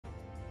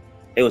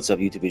Hey, what's up,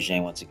 YouTube? It's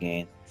Shane once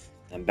again.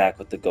 I'm back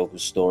with the Goku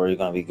story.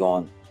 Gonna be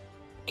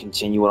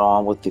continuing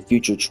on with the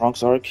future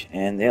Trunks arc,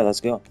 and yeah, let's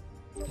go.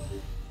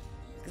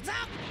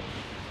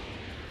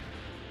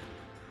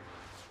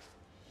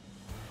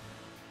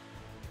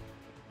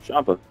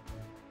 Champa.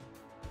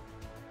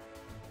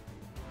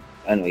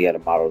 I know he had a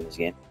model in this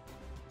game.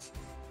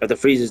 After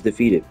Frieza is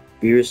defeated,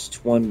 Beerus'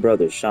 twin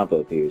brother Champa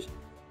appears,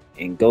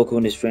 and Goku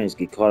and his friends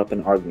get caught up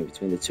in an argument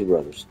between the two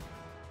brothers.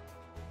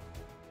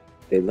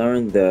 They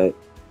learn that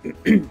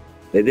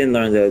they then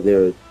learn that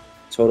there are a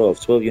total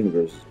of 12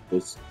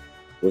 universes,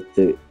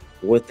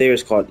 what there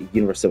is called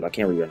Universe 7. I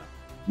can't read right now.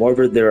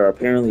 Moreover, there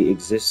apparently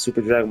exist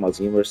Super Dragon Balls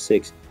in Universe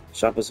 6,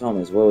 Champa's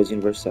home, as well as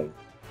Universe 7.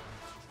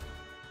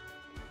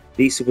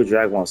 These Super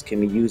Dragon Balls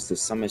can be used to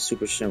summon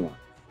Super Shenron,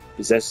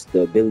 possess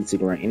the ability to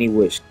grant any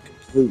wish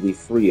completely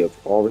free of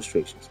all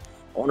restrictions.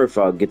 I wonder if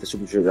I'll get the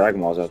Super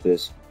Dragon Balls out of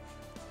this.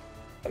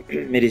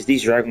 It is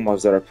these Dragon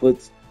Balls that are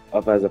put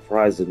up as a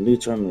prize of the new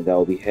tournament that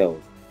will be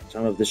held,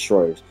 Tournament of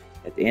Destroyers.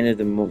 At the end of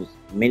the most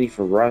many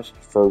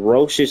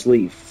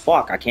ferociously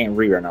I can't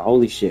read right now.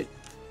 Holy shit.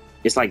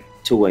 It's like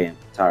 2 a.m.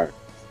 Tired.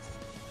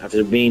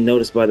 After being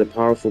noticed by the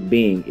powerful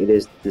being, it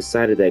is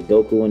decided that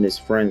Goku and his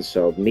friends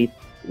shall meet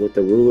with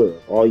the ruler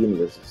of all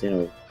universes,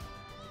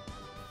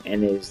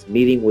 and his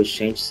meeting which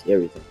changes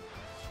everything.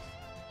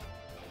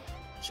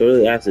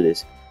 Shortly after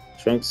this,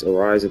 Trunks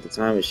arrives at the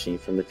time machine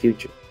from the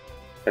future,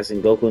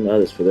 asking Goku and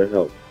others for their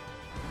help.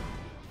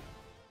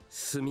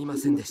 すみま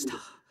せんでした。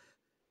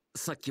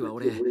さっきは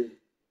俺、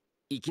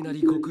いきなり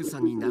悟空さ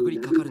んに殴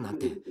りかかるなん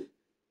て。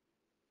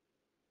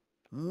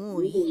も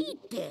ういいっ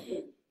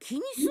て、気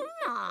にすん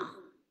な。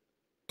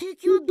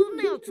敵はどん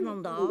なやつな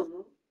んだ？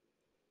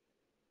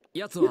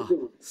やつは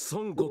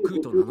孫悟空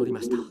と名乗り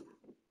ました。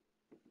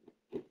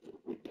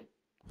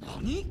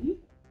何？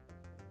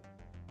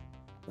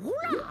ほ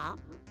ら？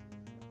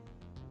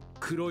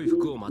黒い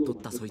服をまとっ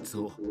たそいつ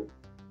を、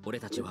俺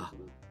たちは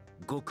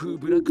悟空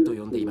ブラックと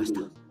呼んでいまし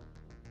た。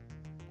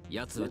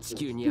奴は地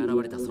球に現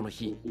れたその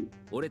日、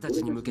俺た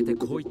ちに向けて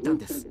こう言ったん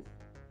です。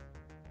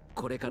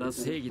これから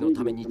正義の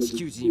ために地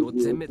球人を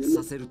全滅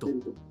させると。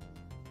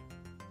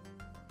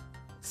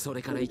そ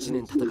れから1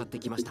年戦って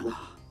きましたが、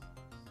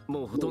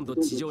もうほとんど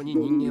地上に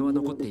人間は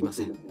残っていま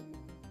せん。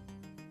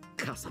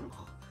母さんも、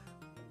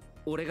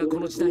俺がこ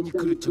の時代に来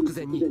る直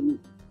前に。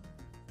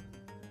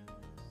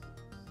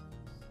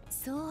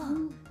そ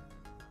う。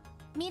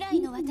未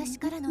来の私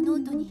からのノ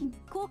ートに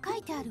こう書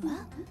いてある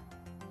わ。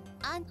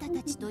あんた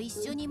たちと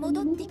一緒に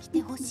戻ってき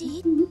てほしい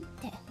っ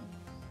て。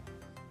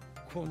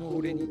この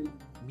俺に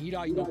未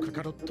来のカ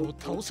カロットを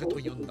倒せと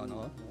言うんだ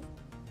な。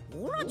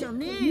オラじゃ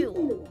ねえよ。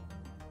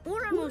オ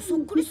ラのそ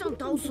っくりさん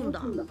倒すん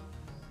だ。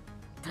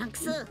タンク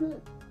ス、ち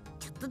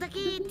ょっとだ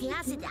け手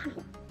汗だ。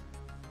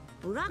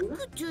ブラッ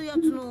クっちゅうや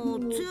つの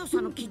強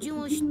さの基準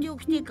を知ってお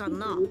きてえかん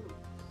な。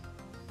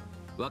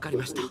わかり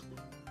ました。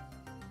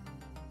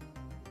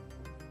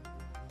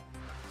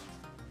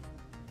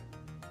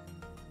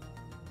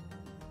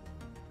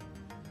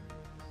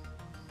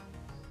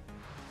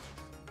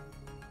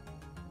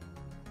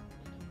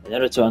In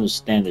order to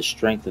understand the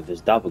strength of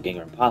his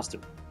doppelganger imposter.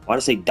 Why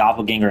did I say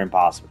doppelganger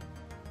imposter?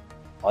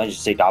 Why did you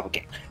say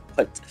doppelganger?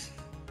 What?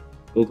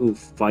 Goku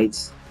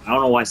fights. I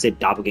don't know why I said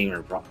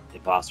doppelganger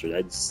imposter.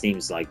 That just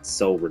seems like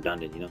so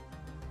redundant,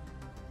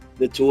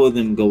 The two of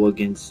them go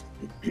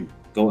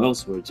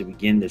elsewhere to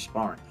begin their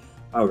sparring.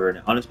 However,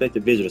 an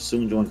unexpected visitor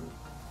soon joins them.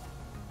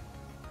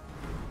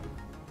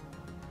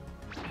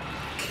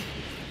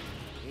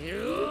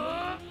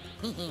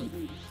 い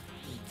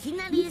き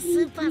なりス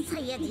ーパーサ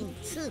イヤ人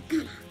2か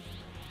ら。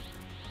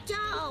じゃ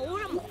あオ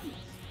ラも。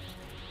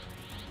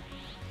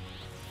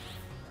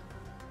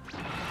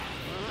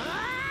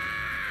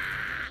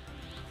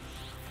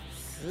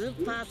ス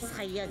ーパー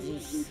サイヤ人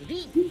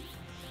3。こ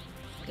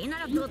れな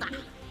らどうだ？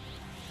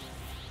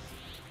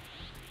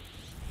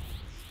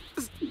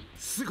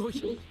すご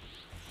い。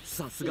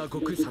さすが悟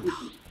空さんだ。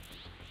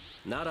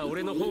なら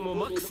俺の方も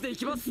マックスでい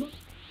きます。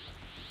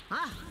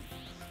ああ、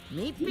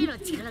めいっぺいの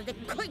力で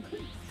来い。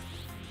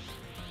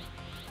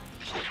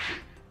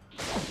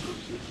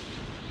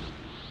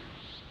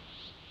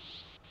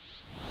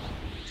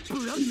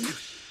ブラック。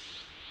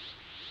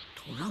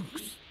トランク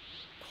ス、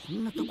こ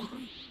んなところ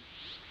に。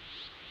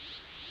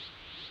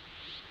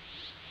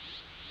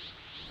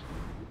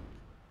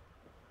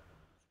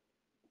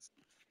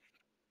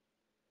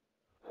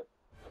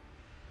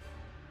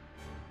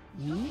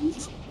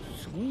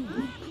そう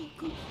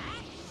か。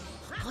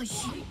はいし、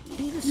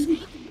ビルス。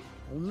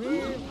おめえ、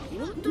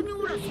本当に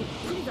オラそっく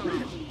りだな。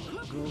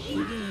ごきげん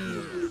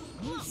よう、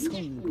孫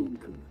悟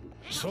空。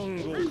孫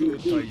悟空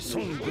対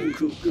孫悟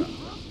空か。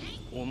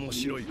面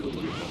白いこと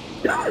に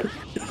なる。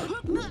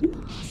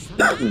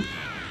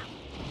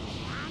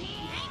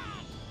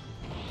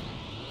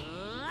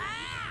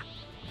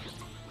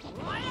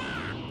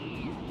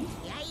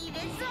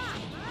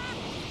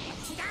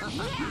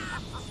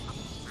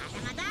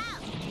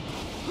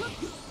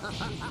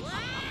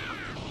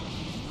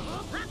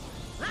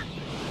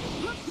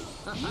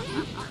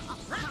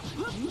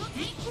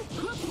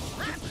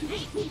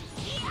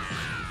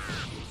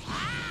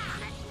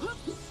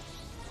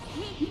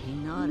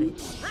慣れ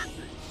た。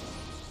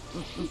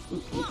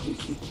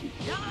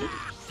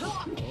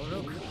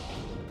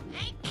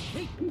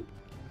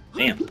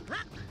Damn.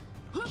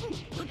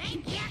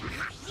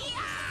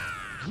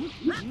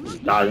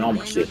 Dodging all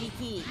my shit.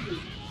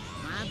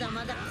 まだ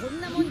まだこん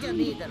なもんじゃ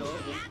ねえだろ。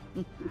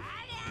嬉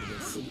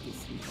しいで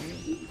すね。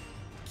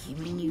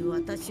君に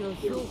私を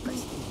評価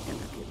していた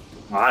だける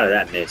と。How did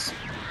that miss?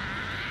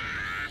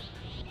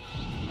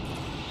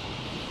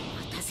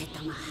 待たせ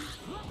たま。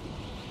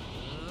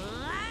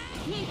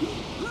素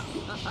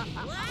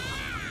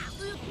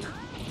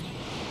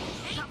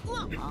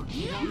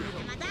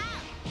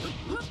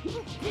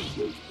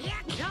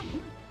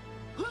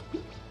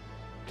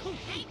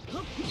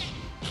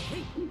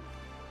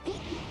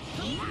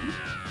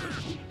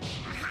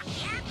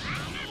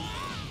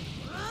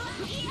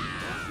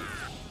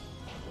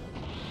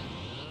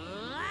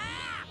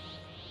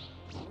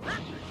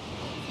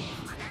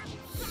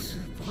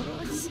晴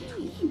らしい。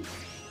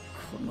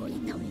この痛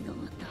みが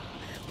また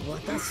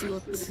私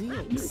を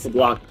強くする。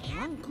なんか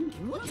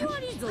気持ち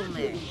悪いぞお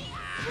めえ。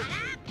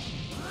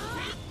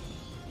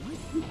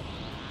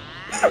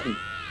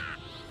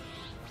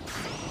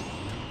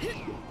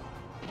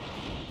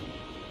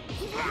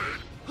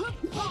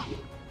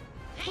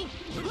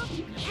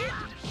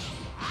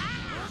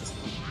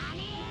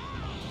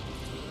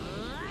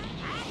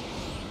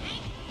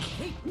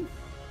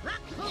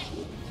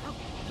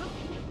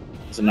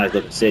It's a nice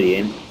looking city,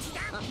 ain't it?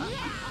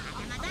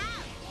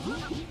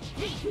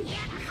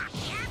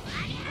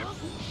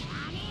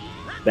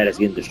 Bet it's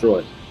getting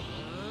destroyed.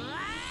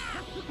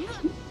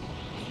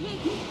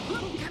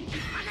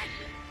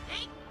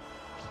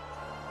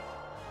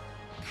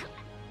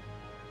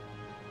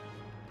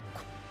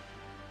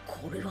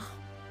 これは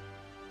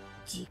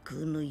時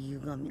空の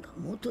歪みが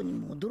元に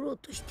戻ろう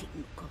としてい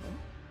るのか。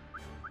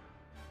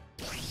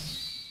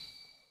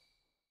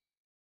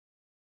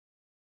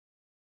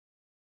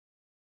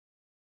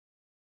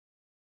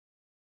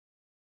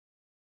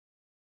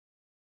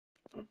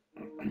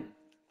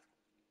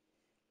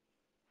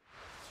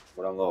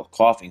What a little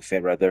coughing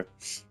fit right there.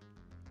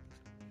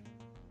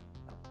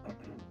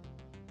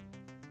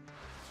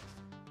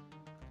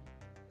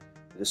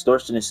 The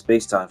distortion in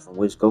space-time from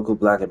which Goku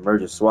Black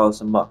emerges swallows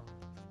him up,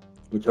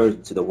 returns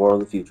into the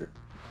world of the future.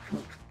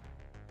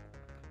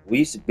 We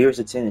used to Beerus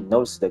attend and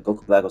noticed that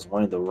Goku Black was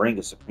wearing the ring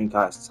of Supreme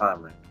Kai's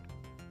time ring.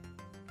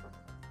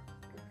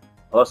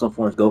 Also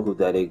informs Goku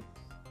that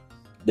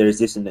there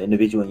exists an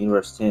individual in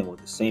Universe 10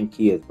 with the same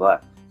key as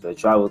Black, so they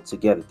travel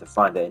together to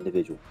find that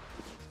individual.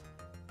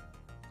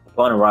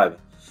 Upon arriving,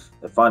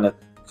 they find a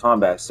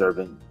combat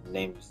servant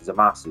named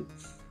Zamasu,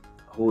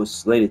 who is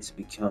slated to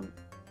become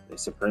a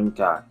Supreme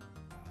Kai.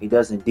 He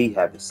does indeed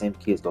have the same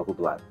key as Goku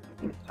Black.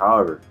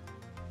 However,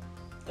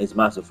 it's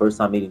Zamasu's first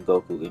time meeting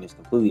Goku and is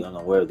completely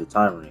unaware of the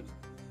time rings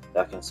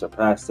that can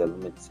surpass the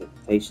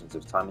limitations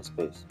of time and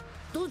space.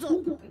 どうぞ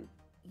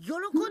喜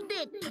ん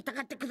で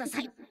戦ってくださ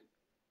い。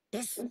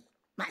です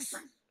ます。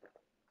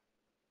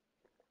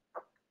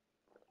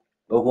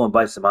Goku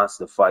invites Zamasu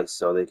to fight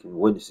so they can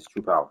witness his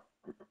true power.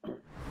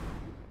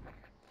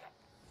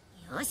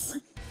 よ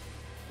し、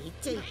一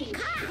丁いく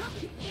か。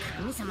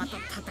神様と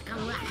戦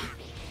うわ。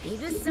ビ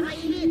ルス様イ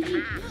レーだな。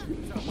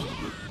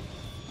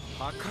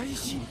破壊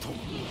神と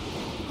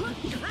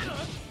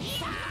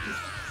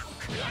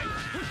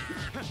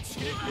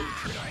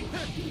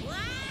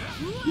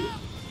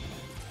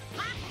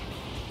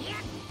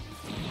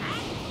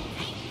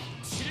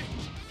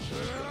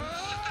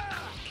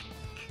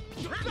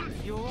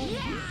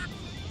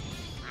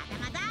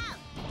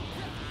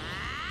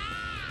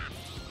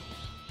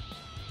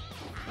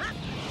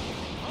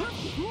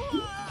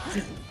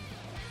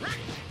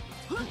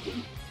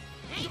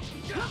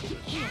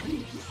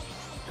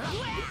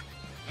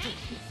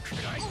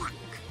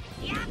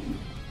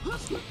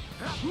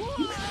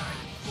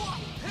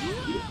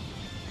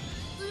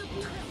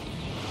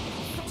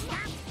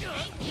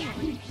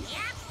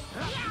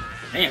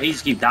Damn, he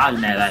just keep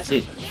dodging that. That's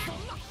it.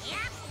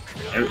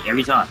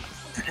 Every time.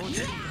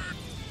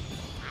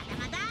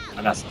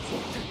 I got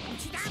something.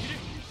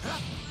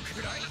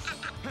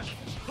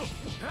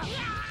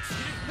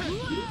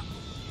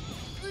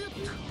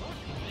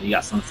 You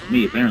got something for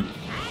me, apparently.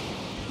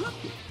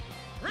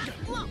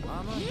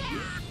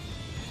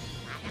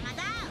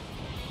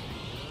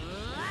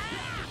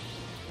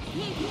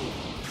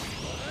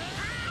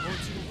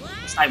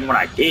 That's not even what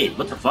I did.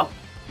 What the fuck?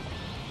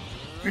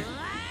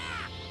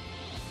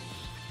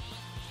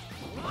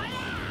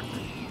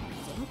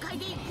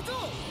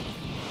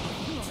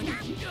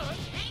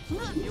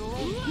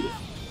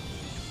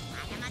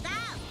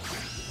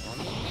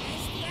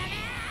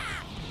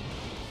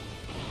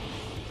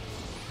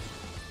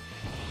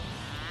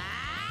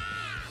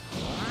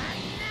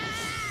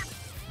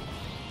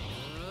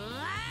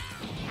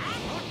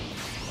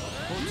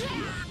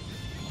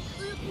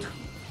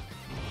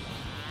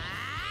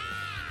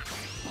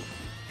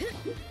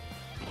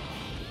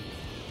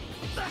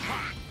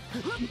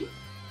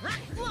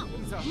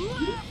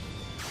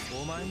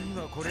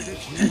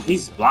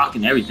 He's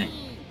blocking everything.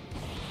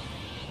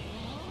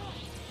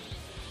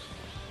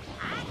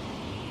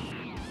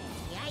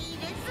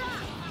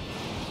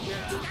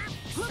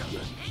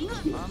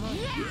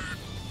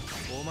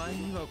 お前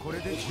にはこれ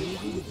で十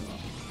分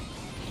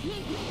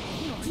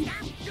だ。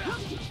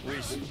ウ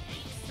ィス、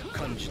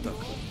感じたか。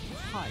は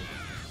い。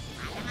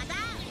まだ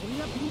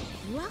俺は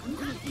ブラッ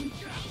ク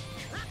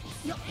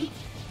いや似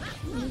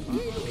てい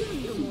るけれ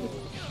ども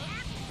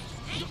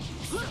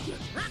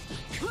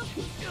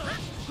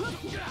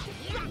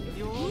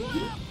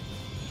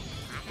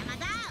ま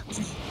だ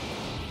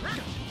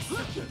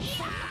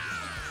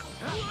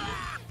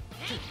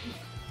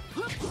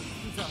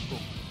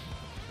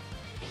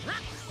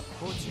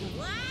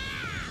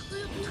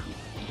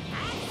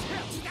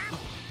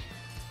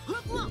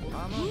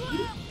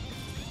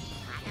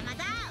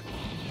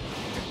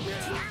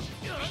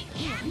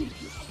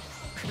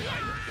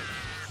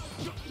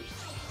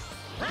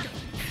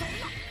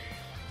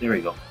There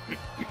we go.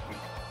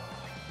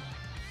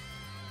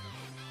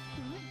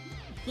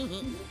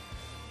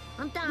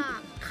 あんた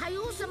海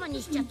王様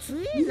にしちゃ強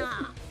え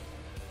な。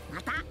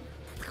また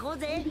戦おう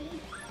ぜ。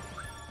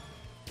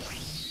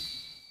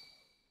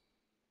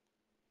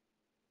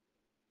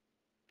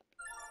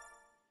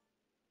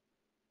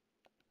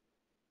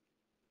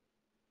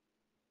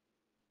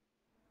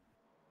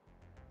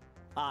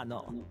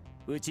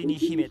うちに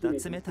秘めた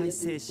冷たい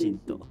精神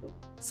と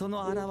そ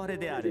の現れ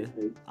であ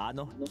るあ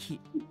の木。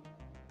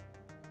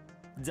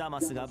ザマ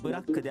スがブ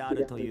ラックであ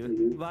ると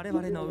いう我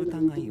々の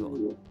疑いを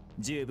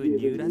十分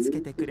に裏付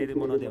けてくれる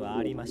ものでは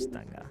ありました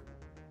が、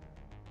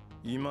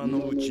今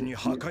のうちに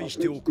破壊し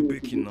ておく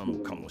べきなの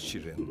かもし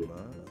れんな。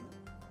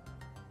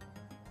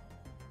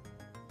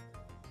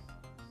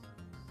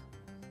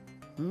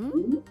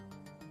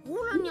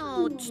ほらにゃ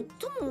ちっ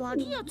とも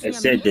悪いやつ It に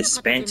は said 見えなかったけ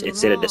dispense ど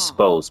instead of な。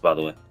 dispose, by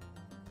the way.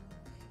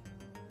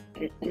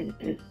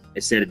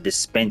 It said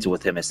dispense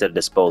with him instead of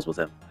dispose with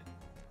him.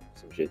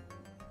 Some shit.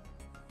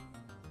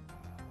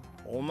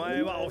 お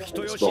前はお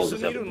人よしす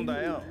ぎるん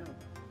だよ。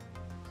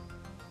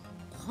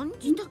感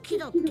じた木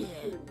だって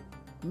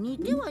似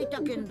てはい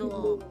たけ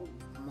ど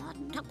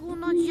全く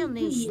同じじゃ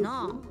ねえし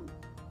な。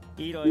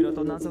いろいろ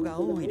と謎が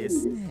多いで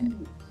すね。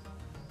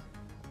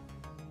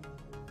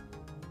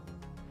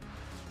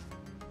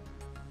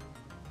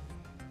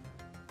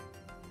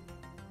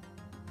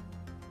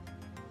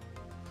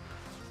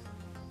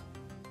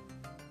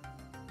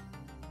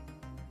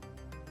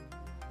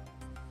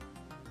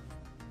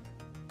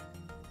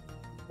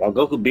While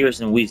Goku,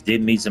 Beerus, and Whis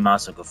did meet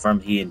Zamasu and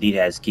confirmed he indeed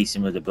has key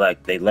similar to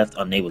Black, they left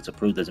unable to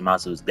prove that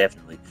Zamasu was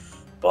definitely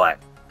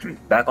Black.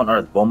 Back on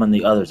Earth, Bulma and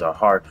the others are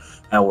hard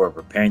at work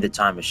preparing the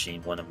time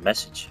machine when a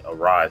message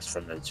arrives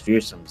from the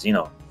fearsome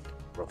Xeno,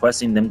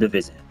 requesting them to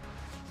visit him.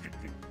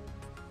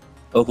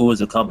 Goku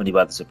was accompanied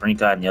by the Supreme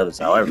Kai and the others,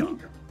 however.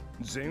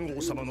 全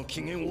王様の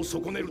機嫌を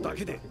損ねるだ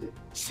けで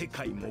世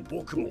界も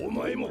僕もお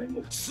前も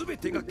全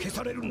てが消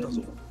されるんだ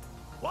ぞ。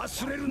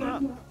忘れる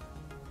な。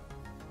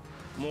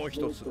もう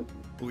一つ、ウ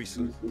ィ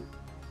ス、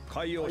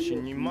海洋神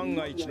に万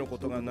が一のこ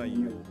とがない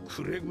よう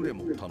くれぐれ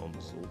も頼むぞ。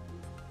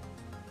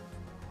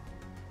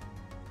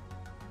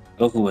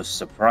Goku was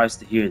surprised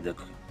to hear the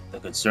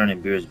concern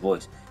in Beerus'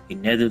 voice. He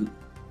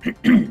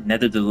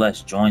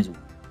nevertheless joins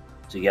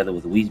together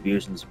with Whis,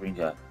 Beerus, and the Supreme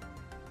Kai.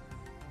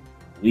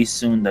 Whis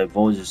soon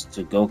divulges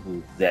to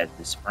Goku that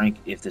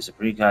if the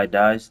Supreme Kai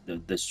dies, the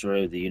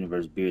destroyer of the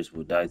universe, Beerus,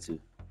 will die too.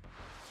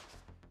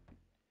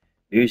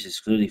 Beerus is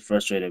clearly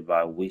frustrated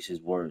by Whis'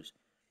 words,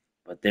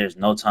 but there's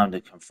no time to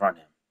confront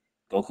him.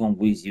 Goku and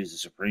Whis use the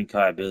Supreme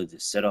Kai ability to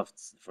set off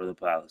for the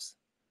palace.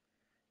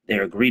 They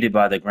are greeted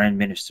by the Grand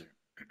Minister,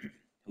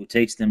 who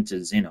takes them to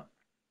Xeno.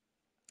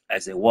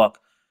 As they walk,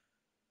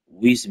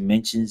 Whis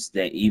mentions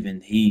that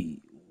even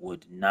he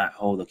would not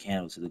hold a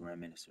candle to the Grand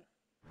Minister.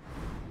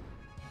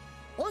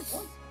 おっ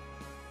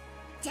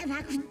じゃ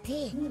なく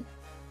て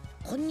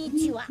こんに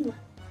ちは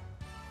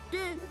で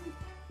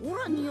オ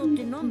ラによっ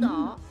てなん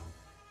だ。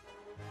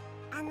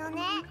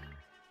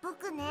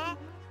僕ね、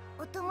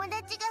お友達が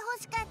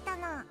欲しかった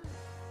の。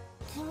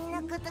君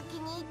のこと気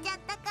に入っちゃっ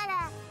たか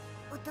ら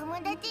お友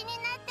達になっ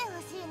てほ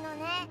しいの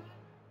ね。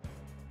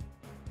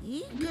い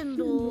いけ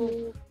ど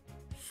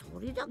そ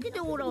れだけで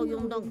オラを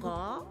呼んだん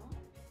か。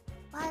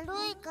悪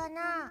いか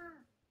な。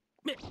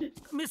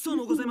めっそう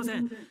もございませ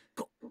ん。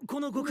こ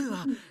の悟空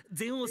は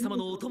全王様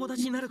のお友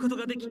達になること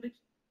ができ。黙って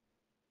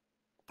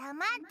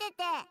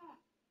て。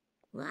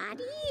悪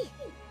い、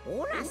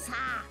オラさ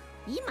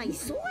今忙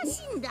し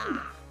いんだ。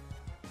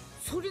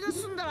それが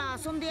済んだら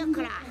遊んでやっ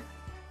から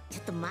ち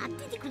ょっと待っ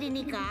ててくれ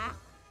ねえか。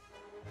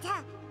じゃ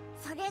あ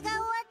それが終わっ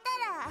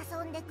た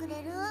ら遊んでく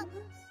れる？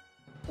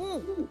お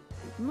う、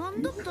な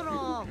んだった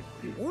ら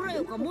オラ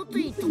よかもっと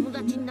いい友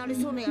達になれ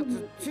そうなや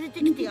つ連れ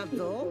てきてやる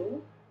ぞ。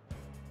ほ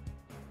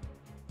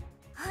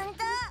んと？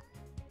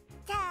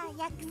じゃあ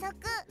約束。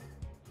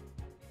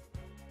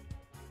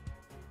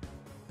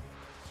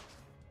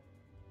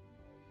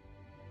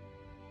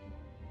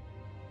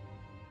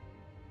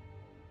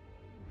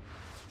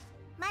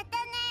またね、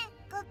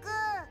悟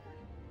空。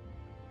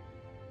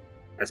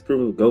As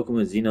proof of Goku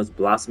and Xeno's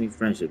blossoming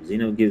friendship,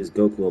 Xeno gives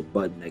Goku a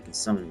button that can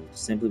summon him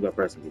simply by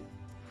pressing it.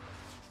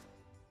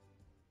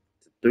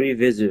 The three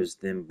visitors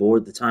then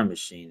board the time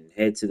machine and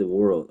head to the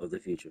world of the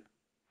future.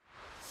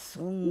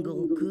 孫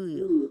悟空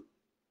よ、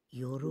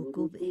喜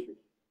べ。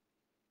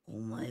お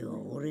前は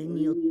俺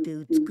によって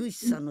美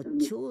しさの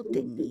頂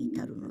点に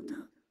至るのだ。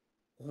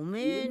お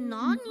めえ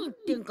何言っ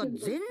てんか全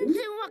然わ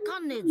か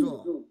んねえ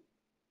ぞ。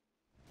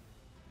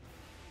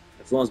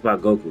Influenced by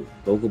Goku,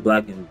 Goku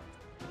Black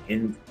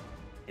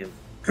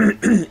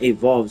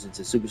evolves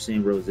into Super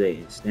Saiyan Rose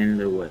and stand in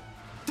their way.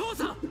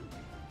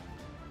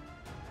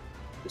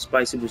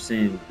 Despite Super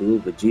Saiyan Blue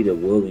Vegeta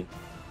wielding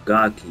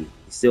God Ki, he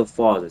still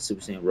falls as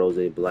Super Saiyan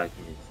Rose Black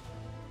ends.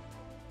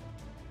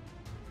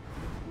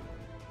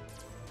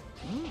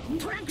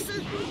 トランクス、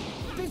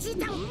ベジ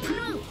ータを頼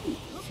む。所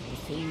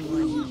詮は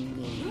人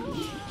間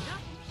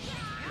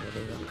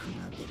俺が奏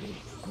でる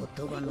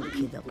言葉の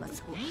気高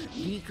さ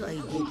理解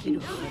できる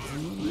はず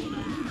もない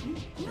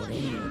俺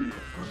の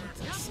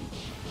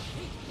志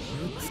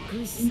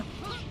美しさ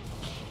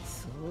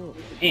そう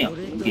俺と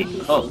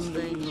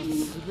いう存在の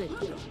すべて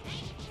が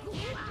た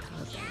だ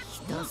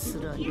ひたす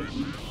らに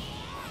こ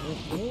こ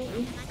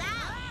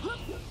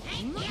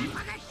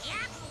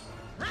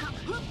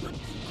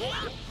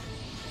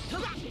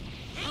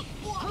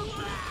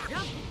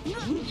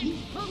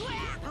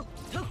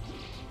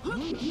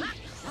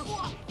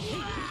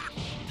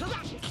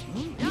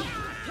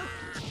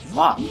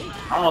Fuck, I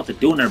don't know what to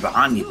do when they're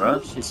behind me, bro.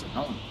 It's just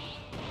annoying.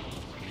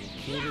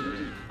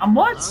 I'm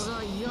what?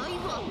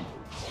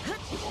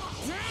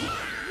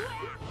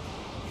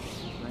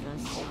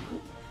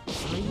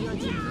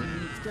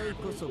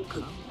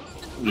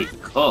 I'm getting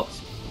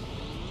cooked.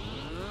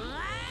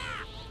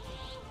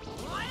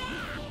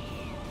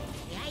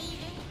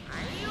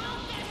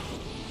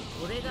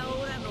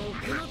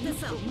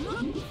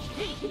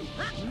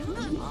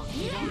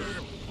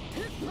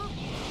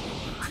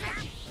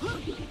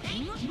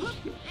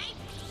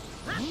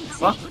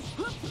 Fuck.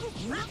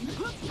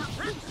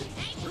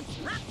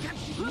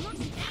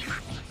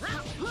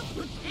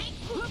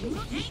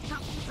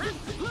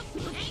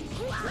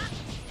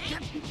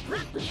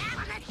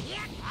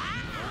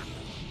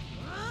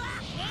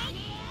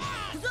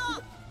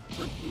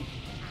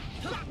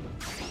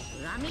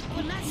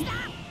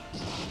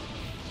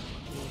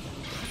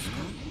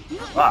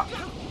 Fuck.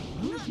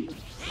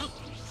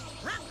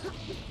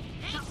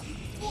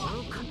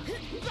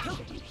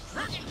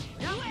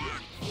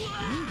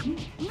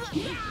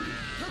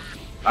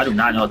 I do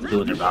not know what to do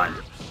when they're behind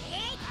me.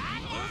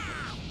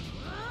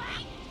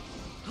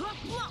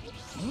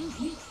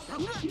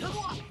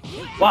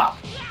 Fuck.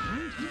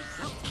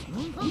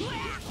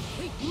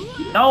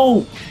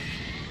 No!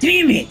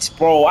 Damn it,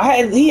 bro!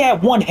 He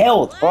had 1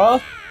 health,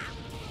 bro.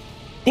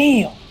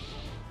 Damn.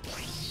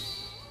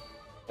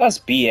 That's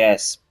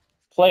BS.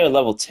 Player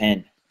level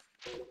 10.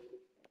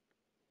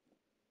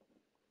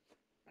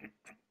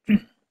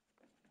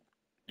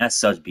 That's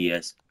such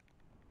BS.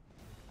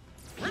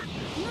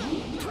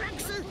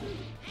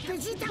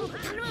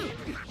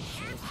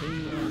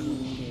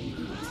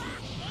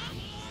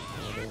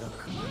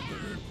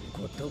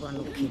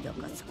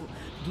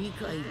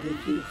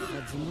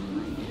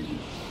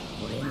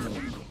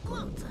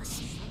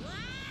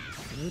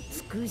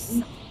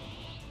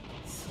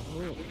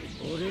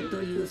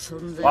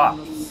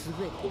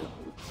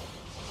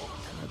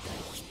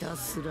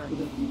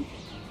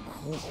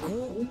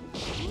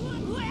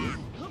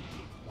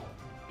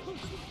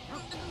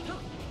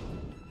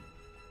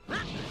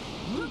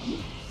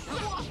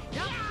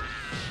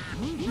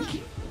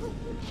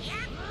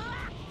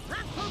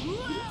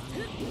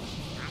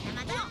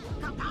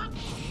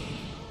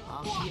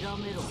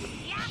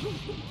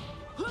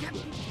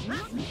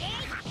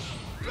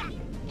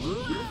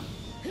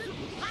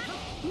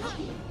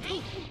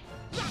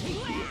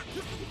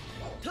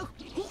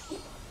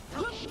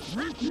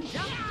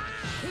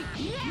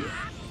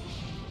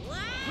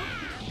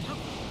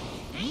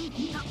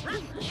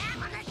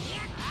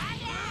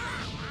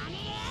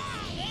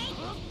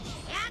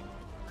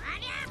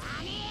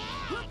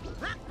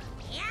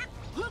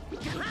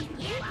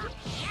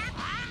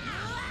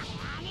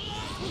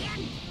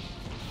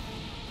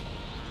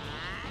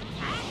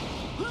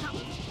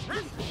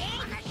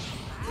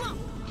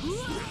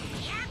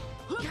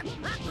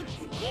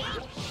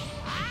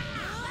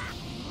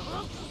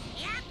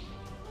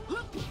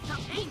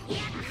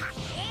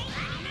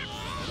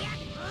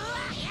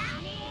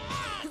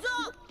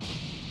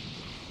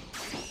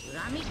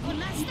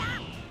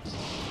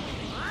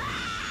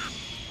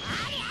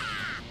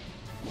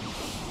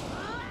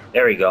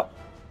 There we go.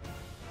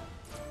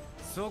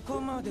 そこ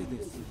まで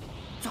です。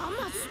ザ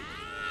マス、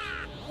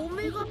オ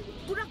メガ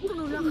ブラック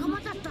の仲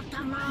間だったん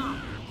だな。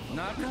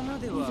仲間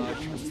ではあ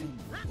りません。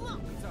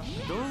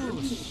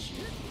同志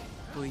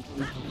といっ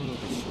たところで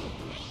しょう。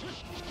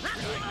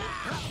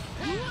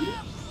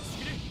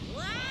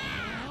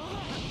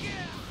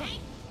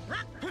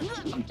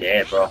I'm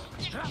dead, bro.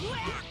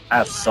 I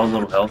have so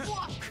little health.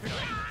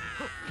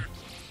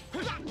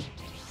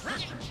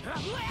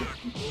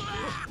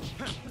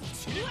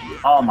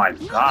 Oh my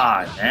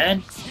god,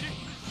 man.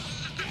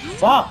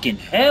 Fucking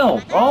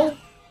hell, bro.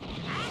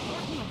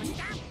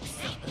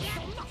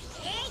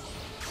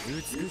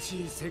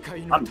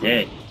 I'm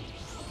dead.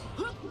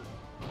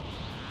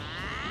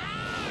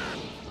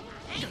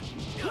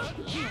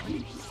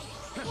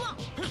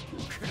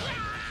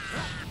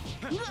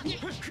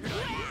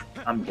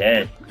 I'm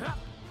dead.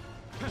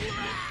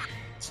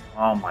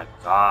 Oh my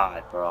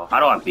god, bro. How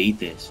do I beat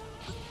this?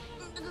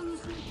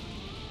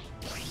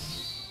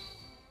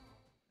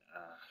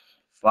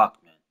 Fuck,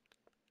 man.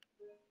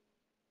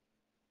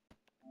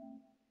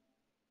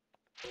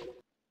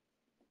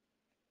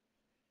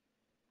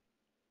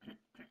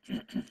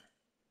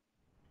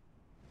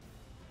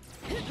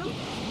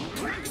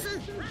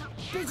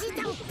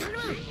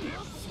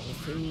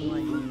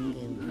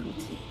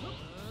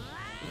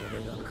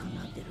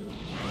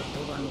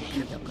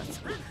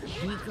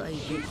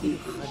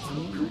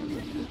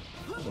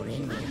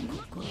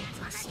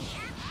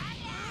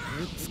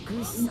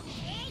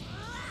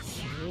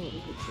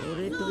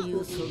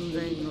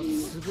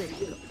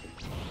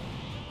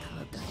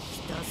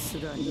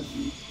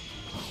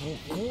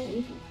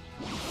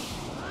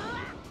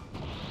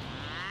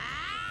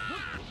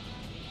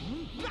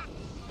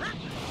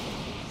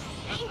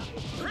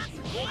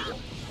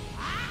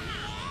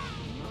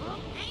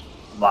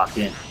 Locked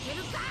in.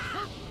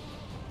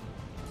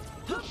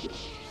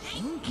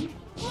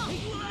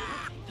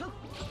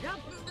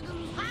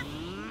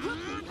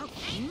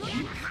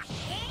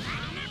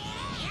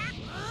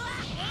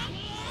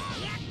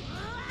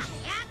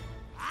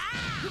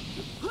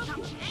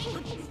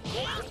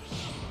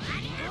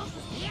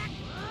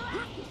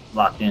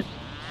 Locked in.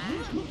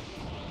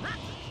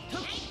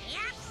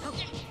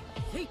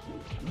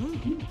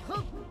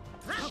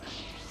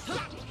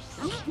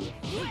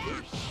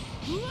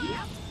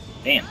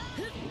 Damn.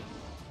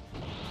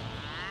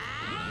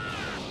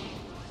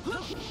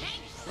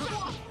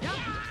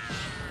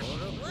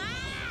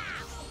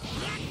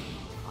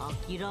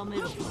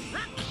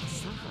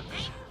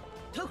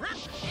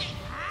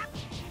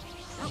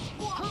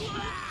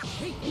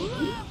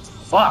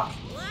 Fuck.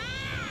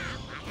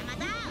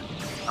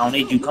 I don't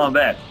need you coming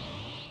back.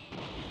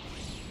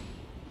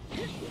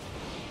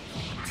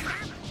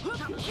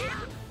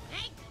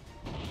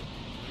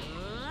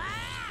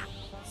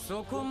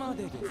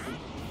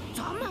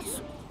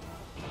 Thomas!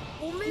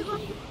 おめえが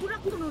ブラッ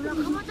クの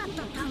仲間だっ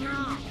たか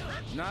な。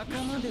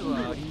仲間で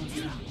はありま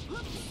せん。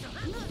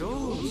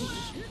どう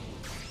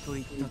と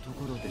いったと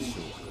ころでし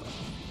ょうか。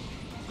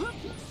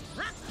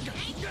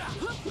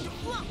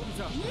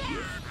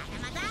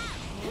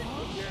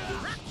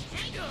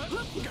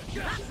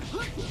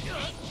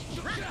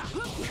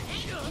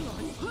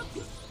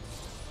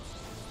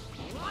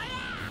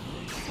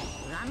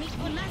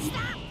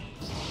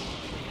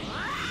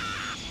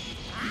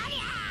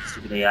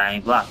Stupid AI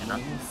ain't blocking, huh?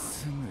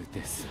 すぐ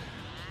です。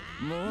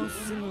もう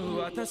すぐ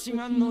私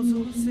が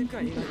望む世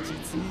界が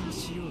実現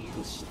しよう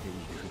としている。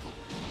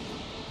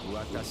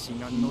私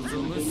が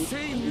望む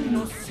正義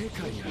の世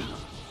界が、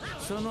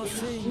その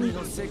正義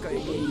の世界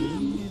に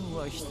人間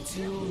は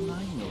必要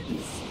ないので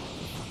す。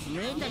お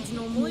めえたち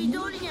の思い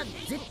通りには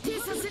絶対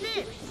させね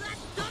え。ど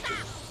うだ。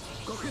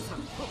悟空さん、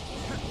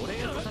俺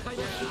が戦い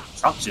だ。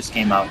Trunks just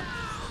came out.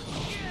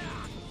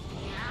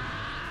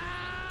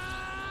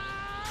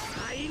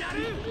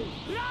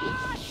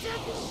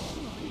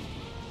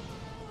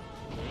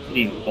 He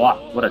didn't even block.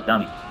 What a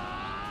dummy.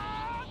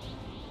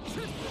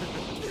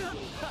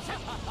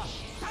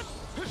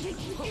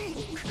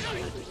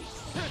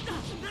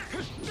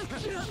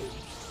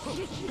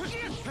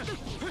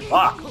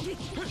 Fuck.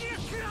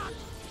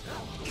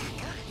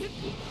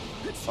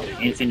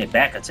 Fucking infinite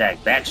back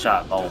attack, back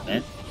shot mode,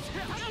 man.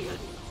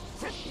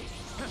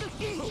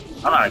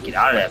 I don't know how to get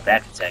out of that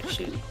back attack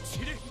shit.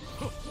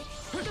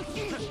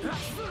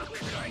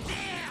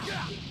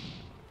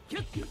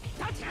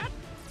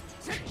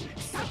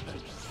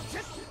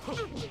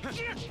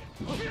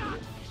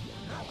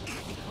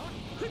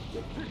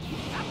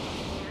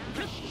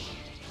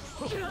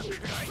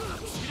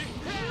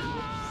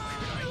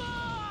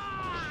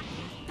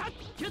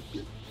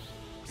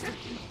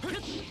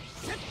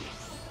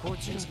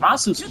 This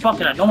monster's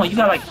fucking annoying. You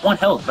got like 1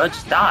 health, bro.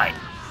 Just die.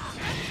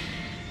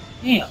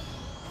 Damn.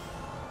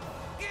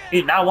 He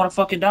did not want to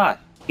fucking die.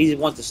 He just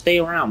wants to stay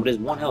around with his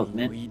 1 health,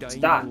 man.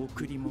 Just die.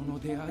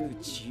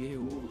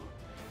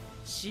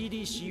 私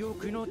利私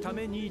欲のた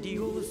めに利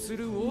用す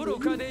る愚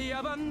かで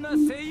野蛮な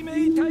生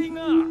命体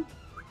が。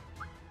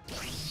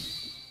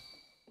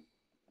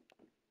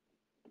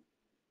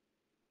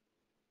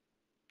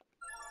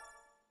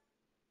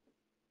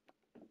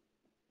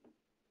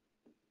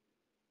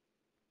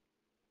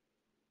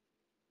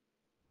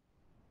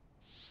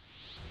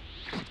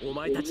お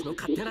前たちの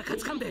勝手な価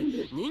値観で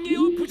人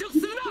間を侮辱す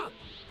るな。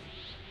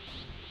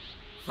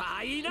フ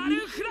ァイナ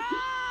ルフラ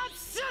ッ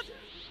シュ。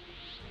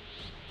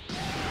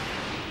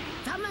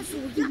タマスを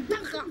やった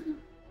んか。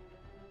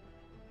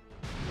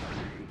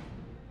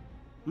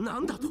な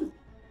んだと。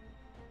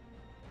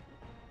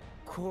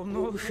こ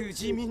の不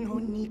死身の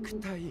肉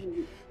体、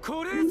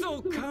これ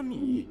ぞ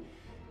神。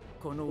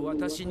この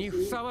私に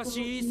ふさわ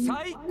しい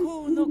最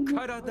高の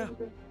体。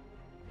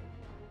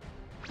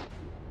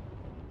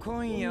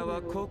今夜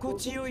は心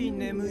地よい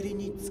眠り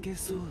につけ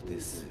そう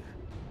です。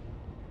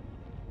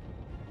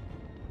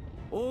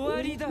終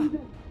わりだ。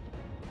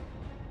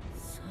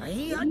サ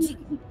イヤ人。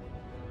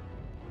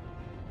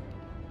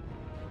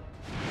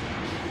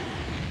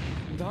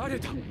誰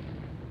だ。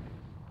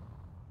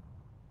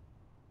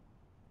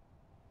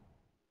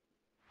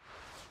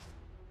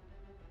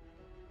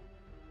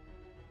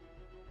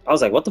I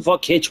was like, what the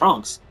fuck, Kid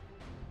Trunks?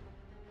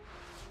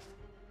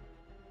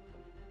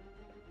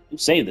 Who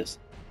saved this?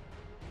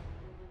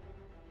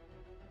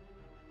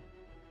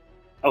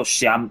 Oh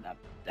shit, I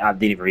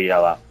didn't even read it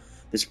out loud.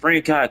 The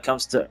Supreme Kai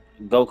comes to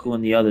Goku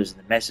and the others, and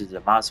the message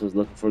that Zamasu is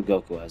looking for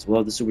Goku, as well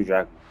as the Super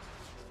Dragon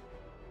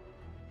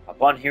Balls.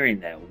 Upon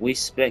hearing that, we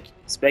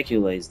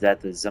speculates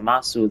that the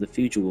Zamasu of the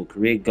future will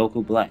create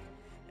Goku Black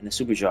and the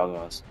Super Dragon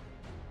Balls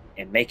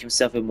and make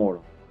himself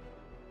immortal.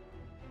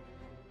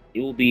 It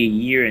will be a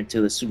year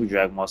until the Super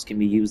Dragon Balls can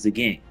be used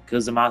again,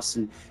 because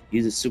Zamasu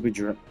uses Supreme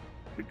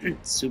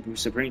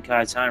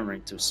Kai Time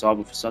Ring to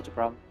solve such a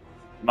problem.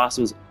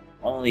 Zamasu is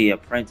only an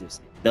apprentice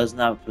and does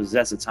not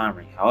possess a time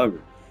ring. However,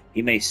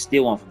 he may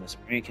steal one from the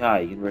Supreme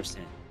Kai Universe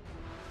 10.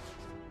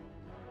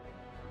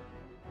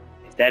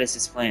 If that is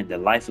his plan, the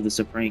life of the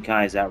Supreme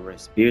Kai is at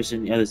risk. Beerus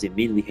and the others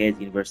immediately head to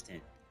Universe 10.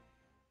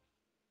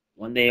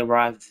 When they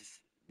arrive,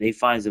 they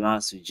find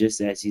Zamasu just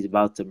as he's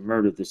about to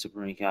murder the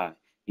Supreme Kai.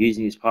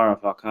 Using his power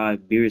of Hakai,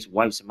 Beerus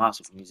wipes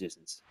Zamasu from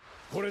existence.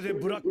 これで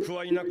ブラック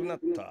はいなくなっ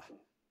た。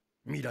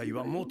未来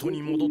は元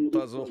に戻っ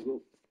たぞ。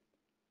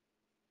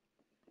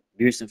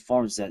Beerus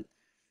informs that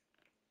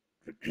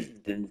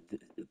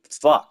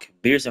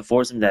Beerus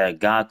informs him that a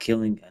god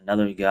killing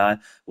another god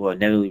will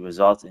inevitably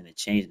result in a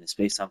change in the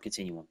space-time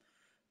continuum.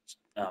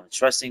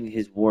 Trusting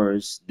his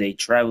words, they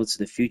travel to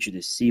the future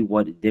to see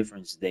what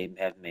difference they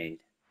have made.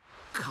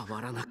 変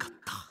わらなかっ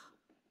た。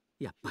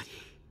やっぱり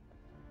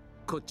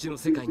こっちの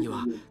世界に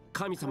は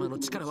神様の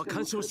力は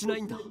干渉しな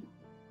いんだ。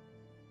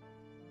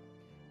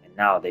And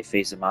now they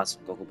face Zamasu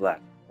and Goku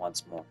Black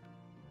once more.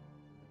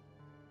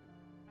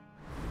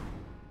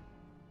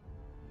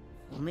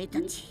 おめえ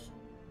たち、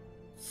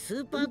ス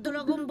ーパード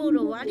ラゴンボー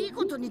ルを悪い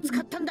ことに使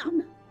ったんだ。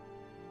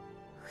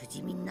不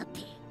死身になって、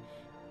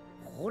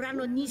ほら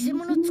の偽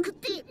物作っ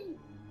て。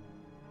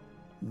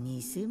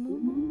偽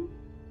物？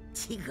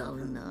違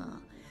うな。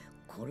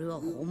これは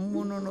本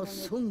物の孫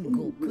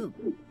悟空。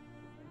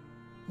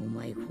お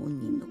前本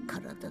人の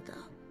体だ。だ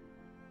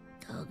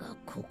が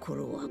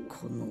心は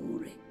この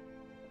俺、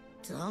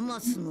ザマ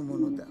スのも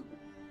のだ。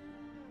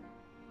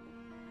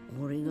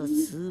俺が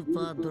スー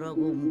パードラ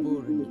ゴンボ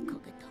ールにか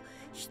けた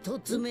一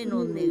つ目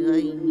の願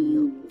いに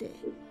よって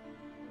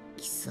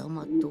貴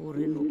様と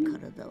俺の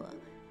体は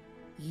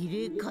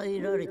入れ替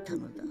えられた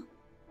のだ。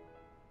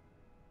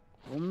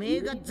おめ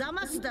えがザ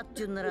マスだっ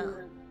て言うなら、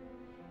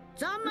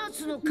ザマ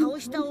スの顔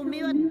したおめ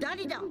えは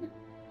誰だ？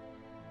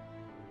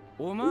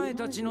お前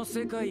たちの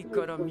世界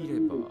から見れ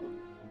ば、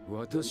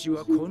私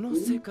はこの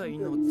世界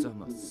のザ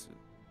マス。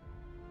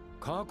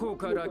過去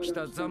から来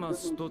たザマ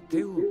スと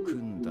手を組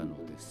んだ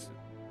のです。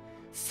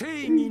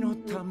正義の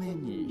ため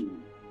に。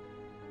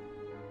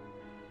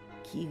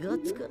気が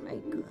つかない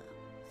か、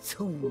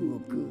孫悟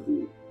空。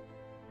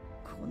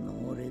こ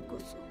の俺こ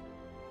そ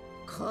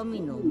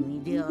神の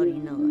身であり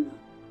ながら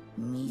惨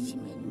めに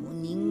も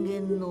人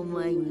間の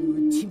前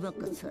に打ち負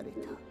かされた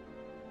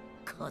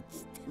か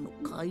つての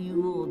海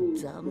王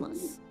ザマ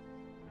ス。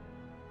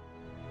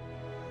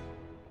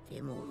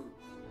でも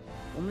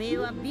おめえ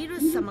はビル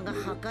ス様が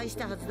破壊し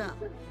たはずだ。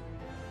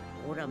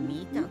ほら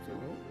見たぞ。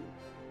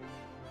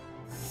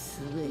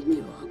すべ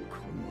てはこ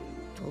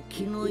の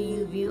時の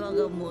指輪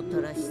がもた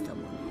らした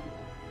もの。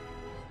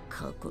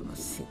過去の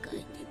世界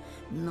で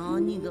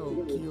何が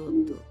起きよ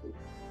うと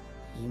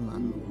今の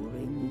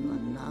俺には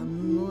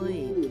何の影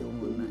響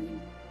もない。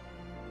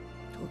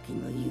時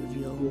の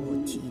指輪を用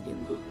いれ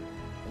ば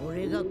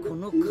俺がこ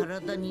の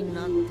体に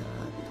なった後、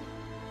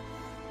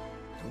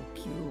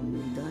時を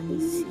無駄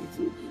にせず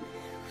に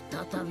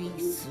再び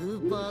ス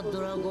ーパー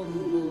ドラゴンボー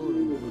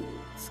ルを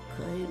使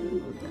え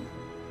るのだ。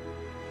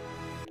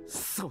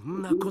そ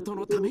んなこと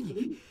のため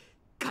に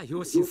海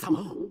王神様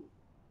を。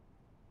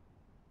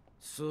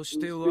そし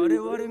て我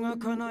々が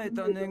叶え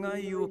た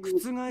願いを覆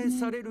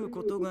される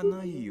ことが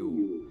ないよう、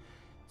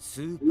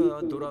スーパ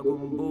ードラゴ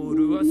ンボー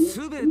ルは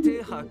全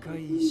て破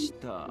壊し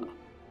た。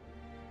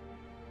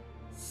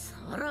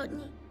さら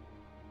に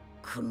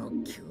この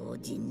強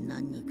靭な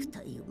肉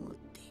体を持っ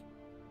て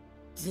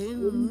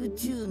全宇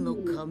宙の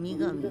神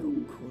々を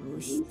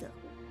殺した。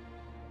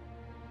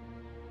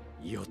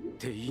よっ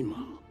て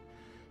今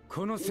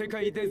この世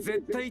界で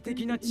絶対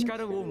的な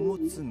力を持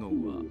つの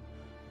は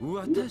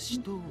私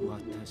と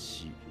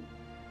私、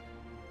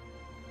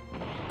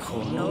こ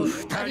の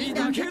二人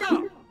だけだ。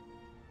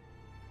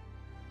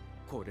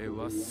これ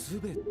は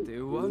全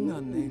て我が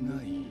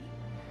願い、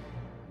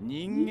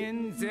人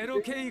間ゼ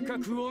ロ計画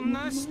を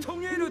成し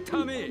遂げる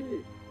ため。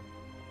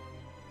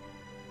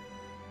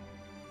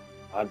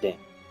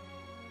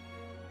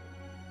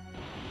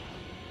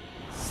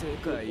世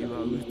界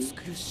は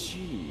美し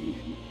い。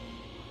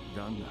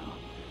だが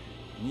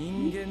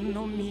人間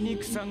の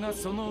醜さが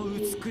その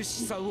美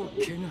しさを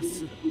汚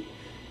す。よ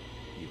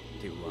っ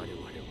て我々は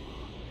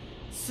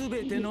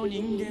全ての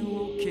人間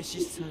を消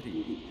し去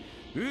り、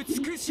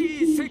美し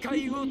い世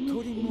界を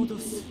取り戻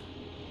す。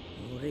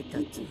俺た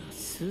ちは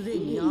すで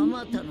にあ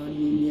またの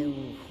人間を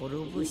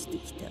滅ぼして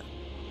きた。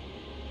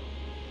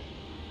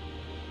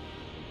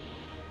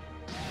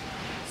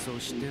そ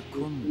して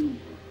今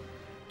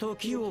度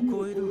時を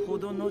超えるほ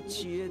どの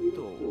知恵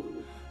と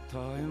絶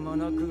え間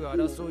なく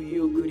争い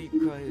を繰り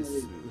返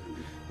す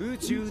宇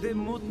宙で最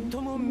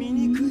も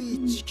醜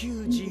い地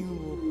球人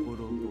を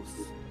滅ぼ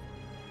す。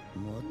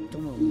最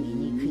も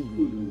醜い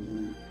者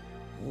に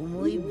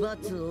重い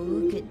罰を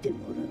受けても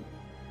ら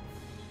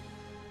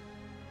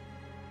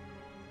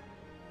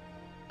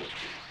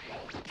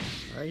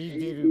う。這い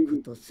出る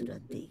ことすら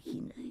でき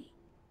ない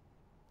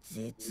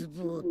絶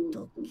望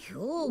と恐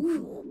怖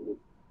を。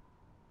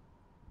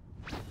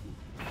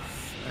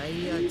サ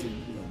イヤ人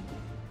ど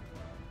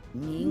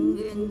も、人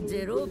間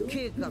ゼロ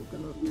計画のた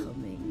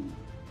めに。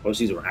Or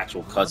these were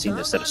actual cutscenes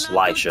instead of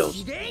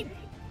slideshows.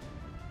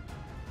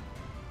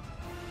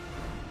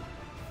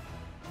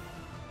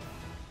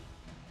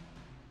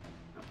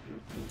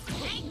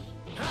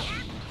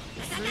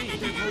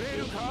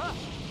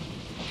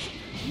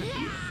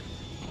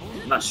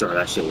 I'm not sure how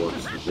that shit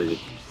works completely.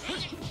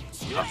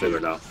 I'll figure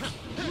it out.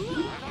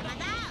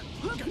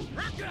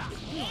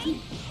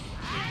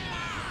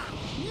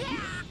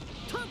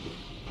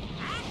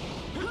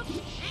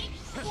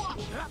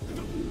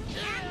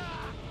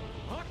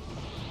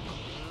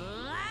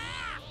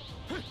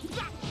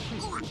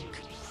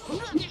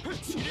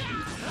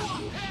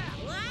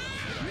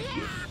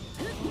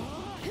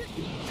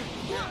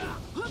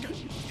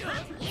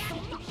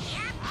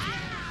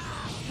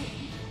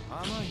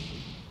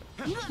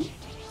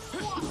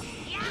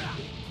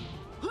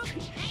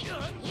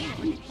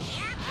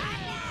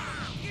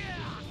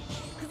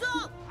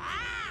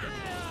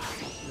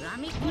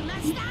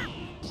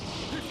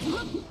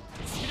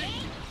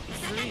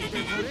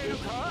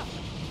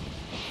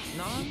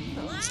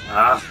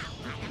 Ah.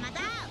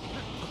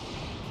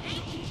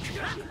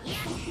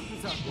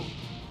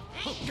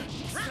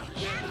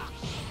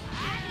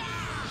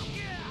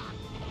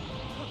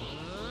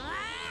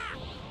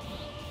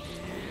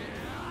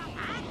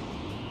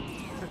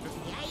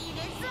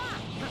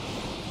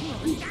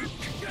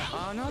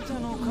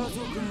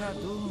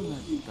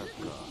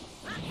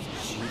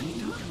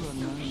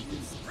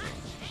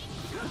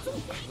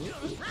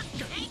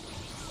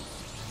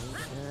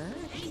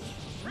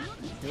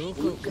ど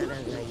こからが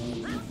い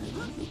いかな。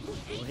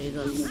俺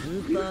がス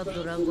ーパー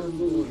ドラゴン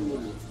ボール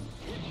は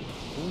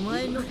お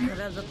前の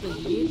体と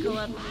入れ替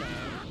わった。確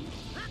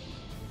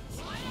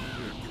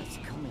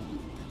かめに行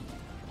っ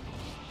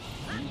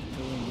た。本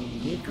当に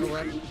入れ替わ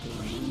って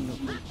いいの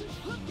か。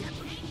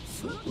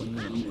そこには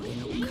俺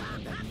の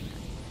体に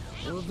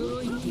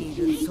驚いている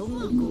孫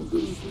悟空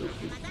と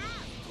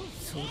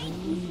それを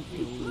見て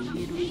お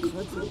える家族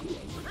がいる。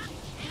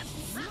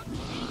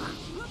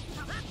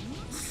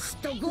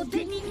と後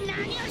手に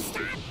何をした？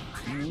も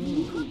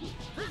う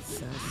察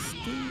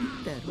してい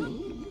たろう。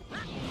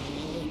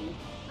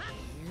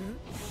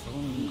孫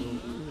悟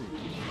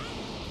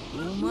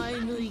空、お前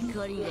の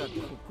怒りが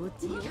心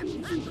地よい。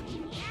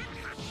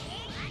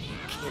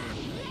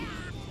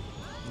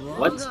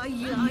我が刃。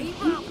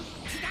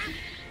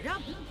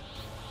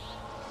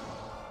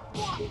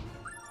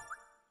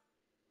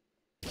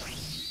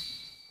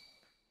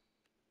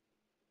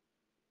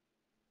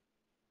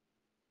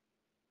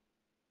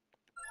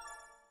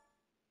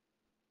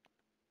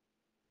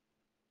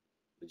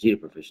Vegeta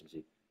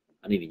proficiency.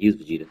 I didn't even use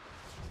Vegeta.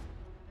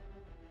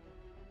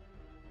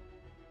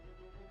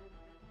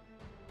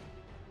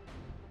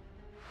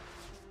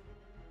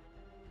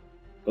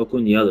 Goku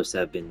and the others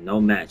have been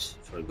no match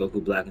for Goku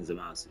Black and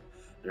Zamasu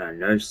and are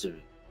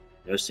nursing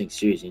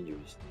serious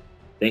injuries.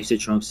 Thanks to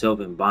Trunks' help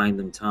in buying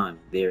them time,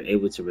 they are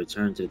able to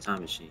return to the time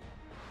machine.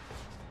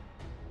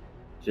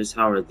 Just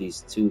how are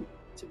these two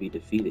to be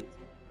defeated?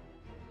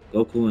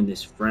 Goku and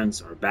his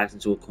friends are backed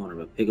into a corner,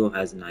 but Piccolo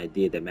has an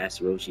idea that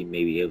Master Roshi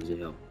may be able to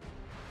help.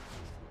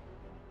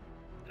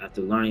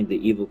 After learning the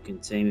evil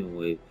containment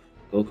wave,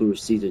 Goku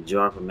receives a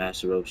jar from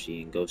Master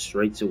Roshi and goes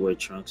straight to where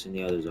Trunks and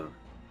the others are.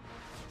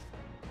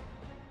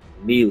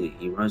 Immediately,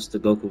 he runs to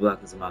Goku Black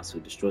and Zamasu,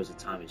 who destroys the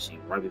time machine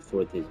right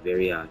before his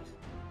very eyes.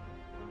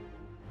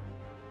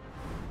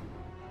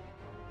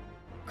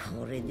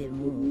 これで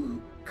も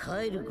う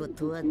帰るこ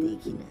とはで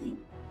きない。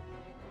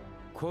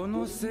こ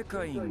の世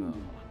界が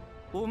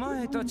お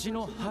前たち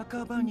の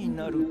墓場に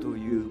なると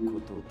いうこ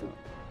とだ。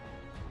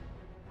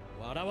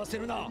笑わせ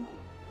るな。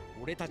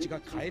俺たちが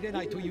帰れ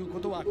ないというこ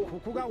とは、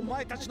ここがお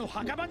前たちの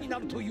墓場にな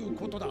るという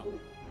ことだ。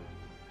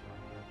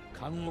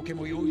棺桶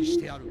も用意し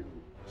てある。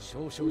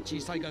少々小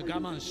さいが我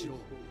慢しろ。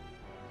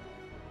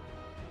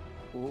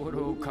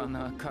愚か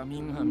な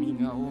神々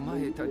がお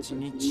前たち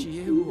に知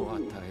恵を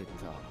与え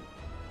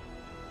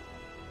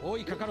た。お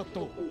いカカロッ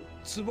ト、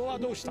壺は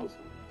どうした？いっ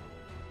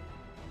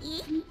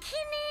けね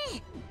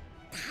え。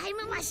タイ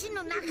ムマシン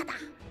の中だ。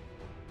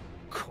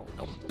こ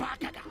のバ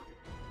カが。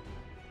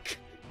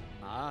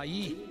まあい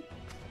い。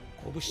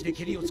拳で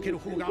蹴りをつける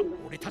方が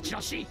俺たち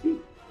らしい。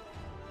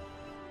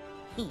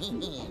そ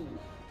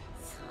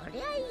り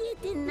ゃ言え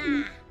てんな。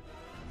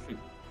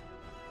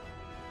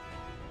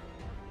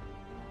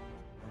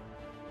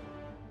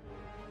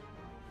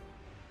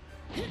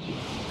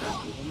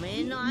おめ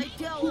えの相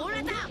手は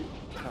俺だ。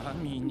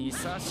神に指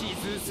図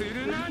す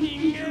るな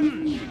人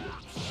間。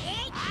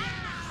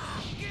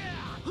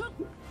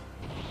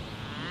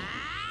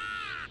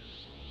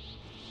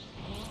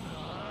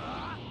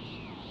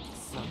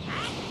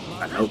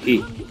No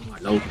key.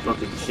 No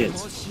fucking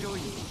shits.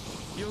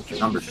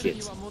 Number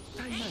shits.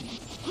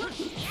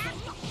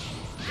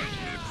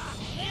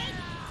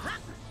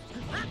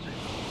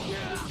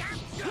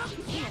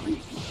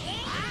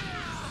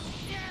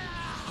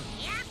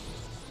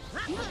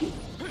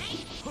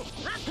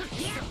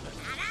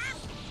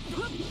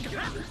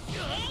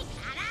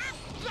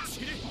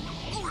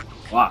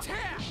 Wow.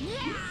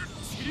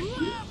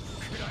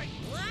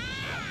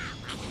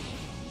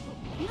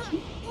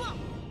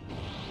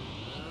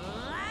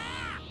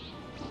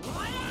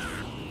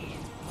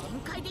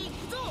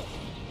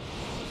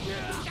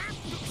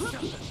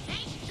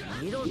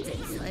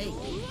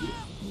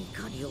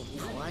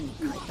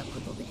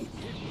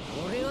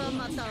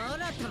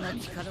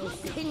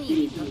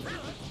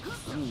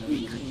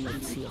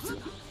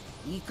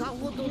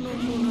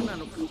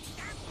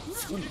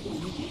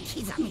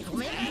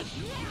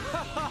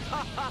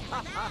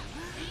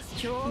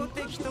強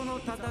敵との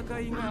戦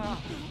いが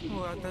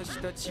私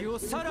たちを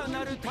さら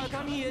なる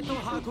高みへと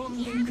運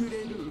んでく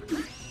れる。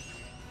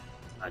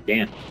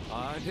Damn.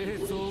 あれ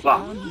ぞ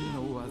神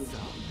の技。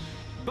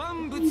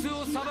万物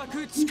を裁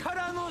く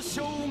力の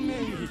証明。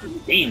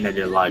Damn, that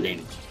did a lot of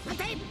damage.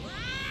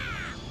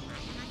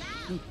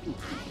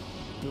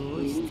 どう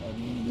した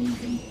人間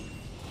でも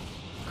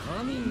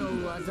神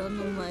の技の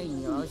前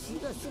に足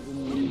がすくむ。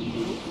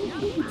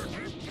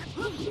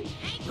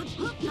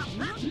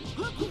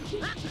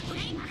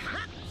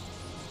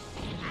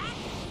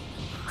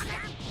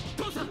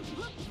父さん、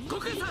悟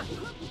空さん、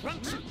トラン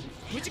クス、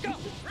無事か？あ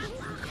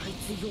い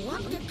つ弱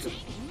ってるぞ。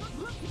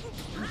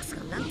トランクスが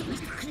何とか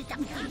してくれた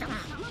みたいだな。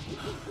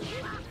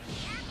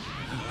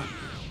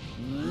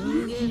人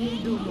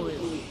間どもよ。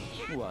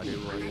我々の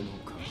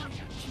輝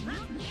き、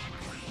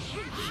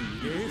ひ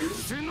れ伏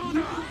すのだ。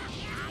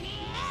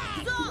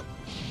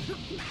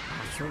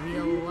遊びは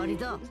終わり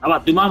だ。How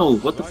about Dumamo?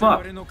 What the fuck? 我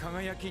々の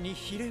輝きに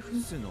ひれ伏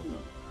すのだ。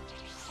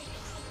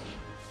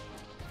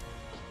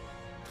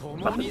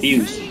 About to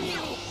fuse.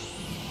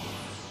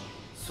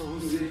 創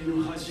世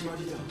の始ま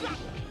りだ。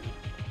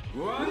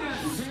我が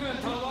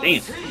姿は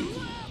Damn.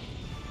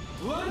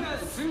 我が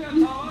姿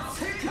は世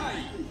界。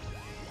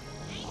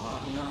あ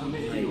がめ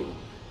よ。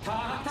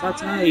た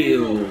たえよ。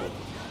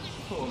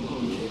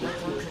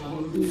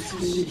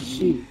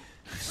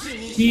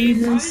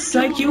He's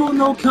Psycho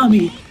no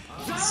Kami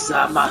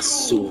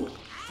Samasu.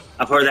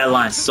 I've heard that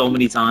line so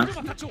many times.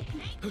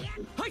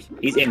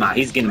 He's getting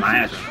my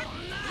ass.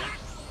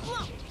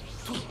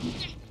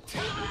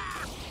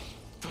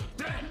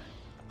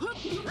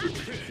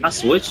 Can I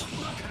switch?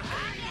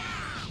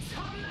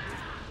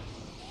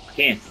 I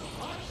can't.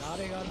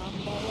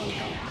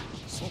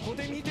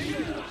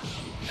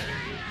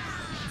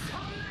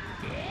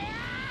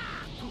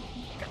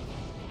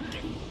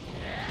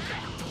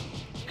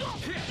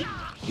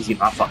 He's getting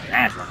my fucking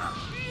ass right now.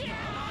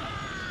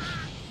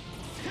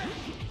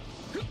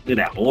 Look at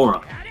that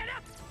aura.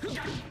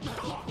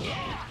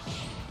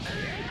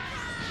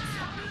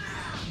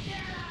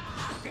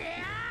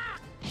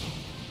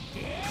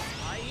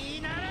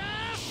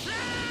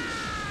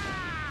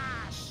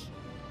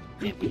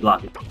 Yeah, we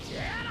blocked it.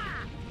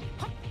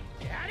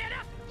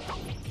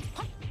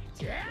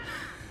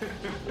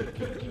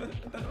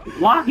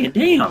 Block it,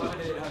 damn.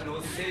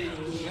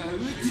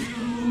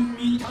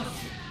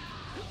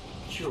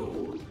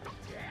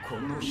 こ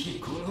の日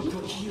この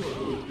時よ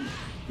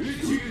り宇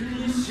宙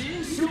に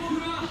新章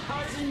が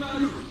始ま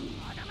る。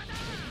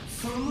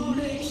その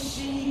歴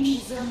史に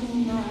刻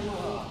むなら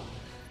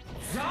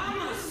ザ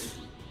マス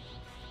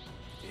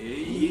永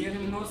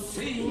遠の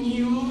正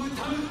義を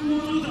歌うも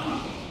のだ。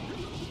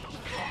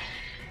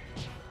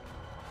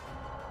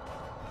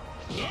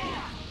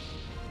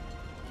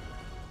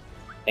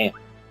Damn.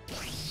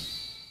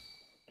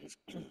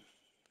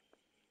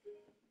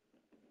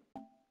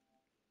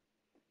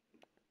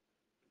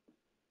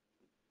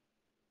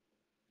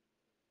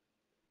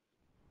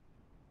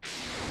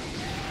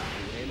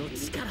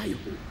 力よ、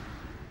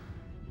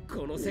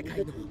この世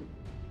界の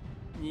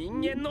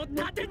人間の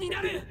盾に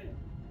なる。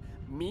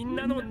みん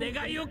なの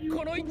願いを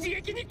この一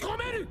撃に込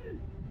める。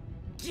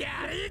ギ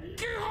ャリッ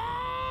ク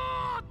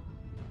砲。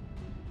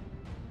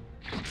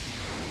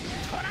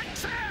トランク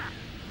ス、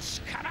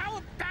力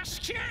を出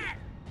し切れ。は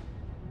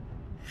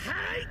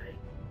い。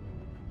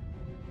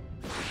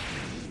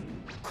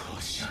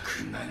姑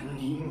息な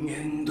人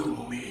間ど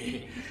も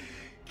め、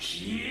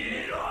消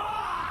えろ。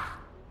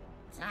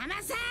ザ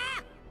マさん、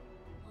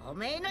お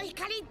めえの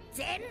光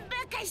全部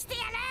貸して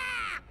やる。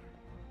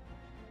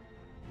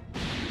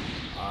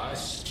悪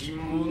しき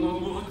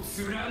者を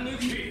貫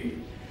け、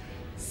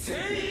聖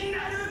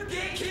なる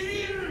激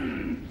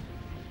輪。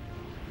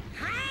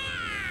はあ。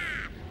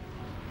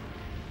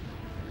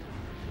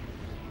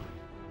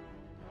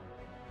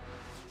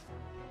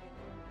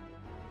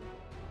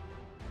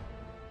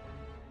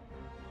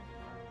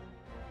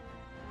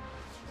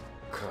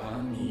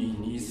神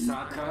に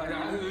逆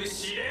らう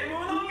知れ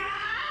者が。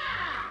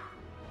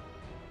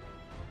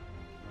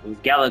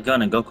 With Gala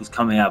Gun and Goku's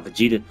coming out,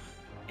 Vegeta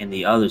and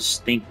the others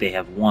think they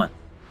have won.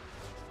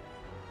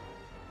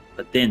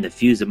 But then the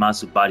fused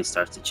Zamasu body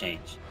starts to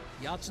change.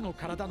 奴の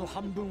体の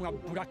半分は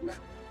ブラック。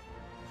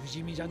不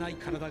死身じゃない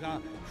体が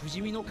不死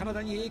身の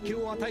体に影響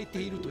を与え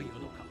ているという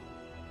のか。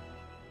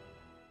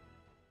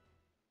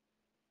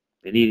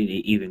They needed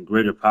an even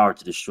greater power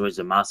to destroy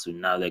Zamasu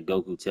now that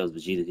Goku tells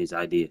Vegeta his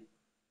idea.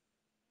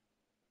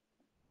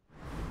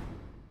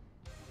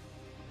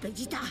 ベ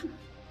ジータ、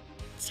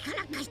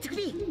力貸してく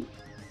れ。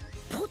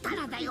ポタ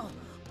ラだよ。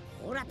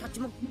オラたち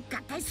も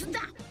合体すんだ。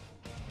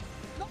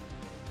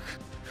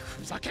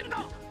ふざける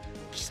な。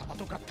貴様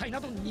と合体な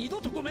ど二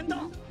度とごめんだ。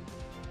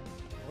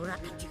オラ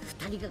たち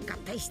二人が合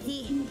体して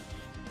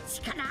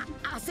力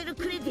合わせる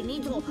くれでね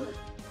えと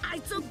あ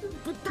いつをぶっ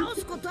倒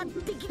すことはで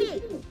きね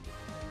え。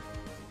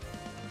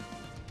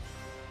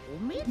お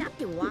めえだっ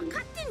て分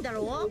かってんだ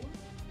ろ。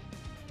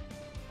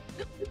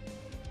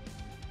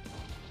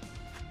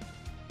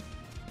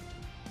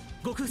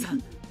悟空さ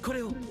ん、こ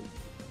れを。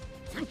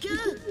サンキュ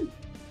ー。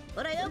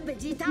ほらよベ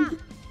ジータ。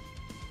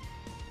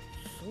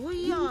そう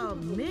いや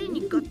メイ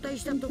に合体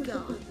した時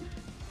は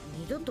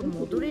二度と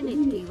戻れねえっ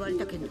て言われ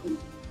たけど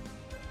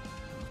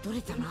戻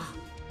れたな。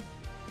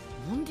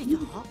なんでだ。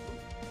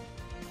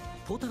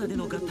ポタラで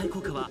の合体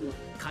効果は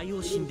海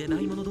洋神でな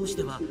い者同士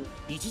では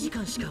1時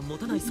間しか持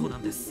たないそうな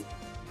んです。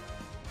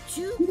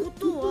ちゅうこ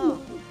とは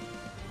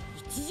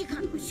1時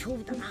間の勝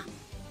負だな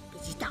ベ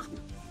ジータ。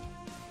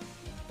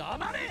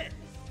黙れ。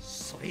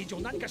それ以上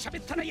何か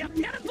喋ったらやっ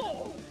てやる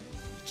ぞ。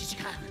1時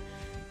間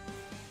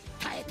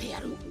耐えてや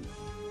る。ベ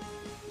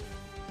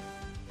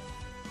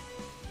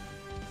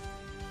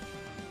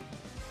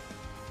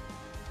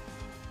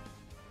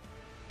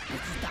ジー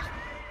タ、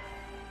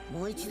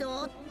もう一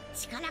度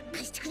力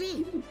貸してくれ。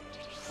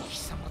貴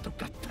様と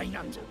合体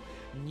なんじゃ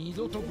二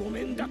度とご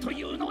めんだと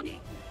いうのに。よ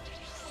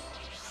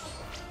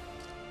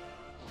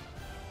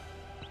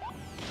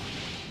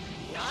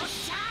っ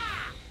しゃ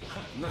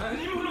ー。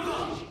何者だ。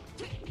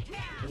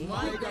お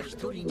前が一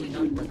人にな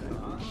ったから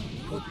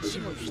こっち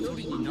も一人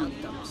になっ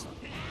たのさ。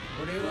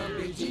これは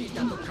ベジー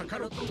タとカカ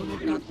ロットの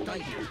合体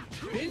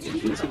ベジ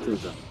ータだ。そ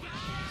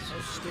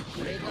して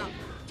これが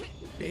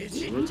ベ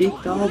ジ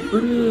ータブ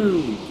ル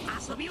ー。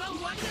遊びは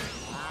終わりだ。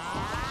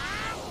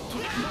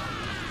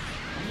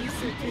見せ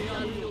てや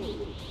るよ。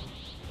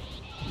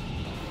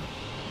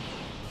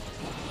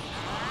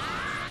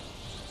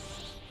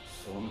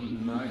そ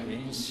んな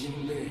変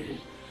身で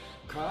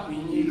神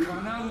にか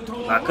なう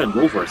と。I couldn't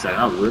go for a second.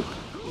 I was weird.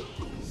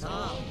 さ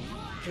あ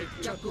決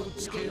着を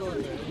つけようぜ。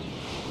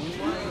お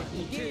前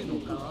いけえの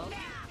か。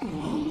お前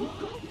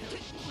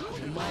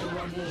は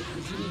もう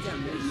不死身じゃね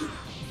えし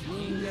人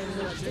間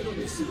をゼロ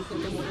にすること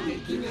もで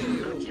きねえ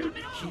よ。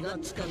気が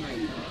つかない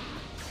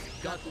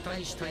か。合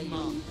体した今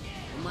お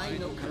前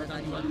の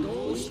体には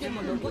どうして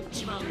も残っ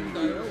ちまうん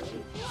だよ。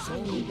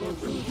孫悟空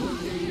と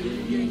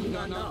いう人間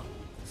がな。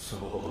そ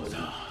う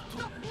だ。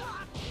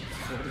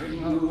それ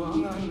が我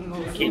がの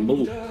Can't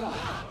move.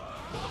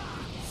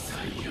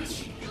 サイヤ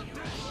人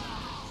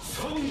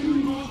孫悟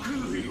空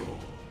よ。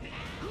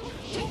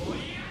お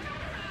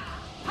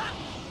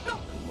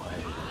前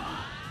は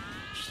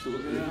人で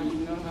あり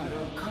ながら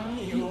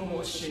神を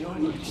もしの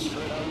ぐ力を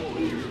得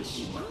て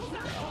しまった。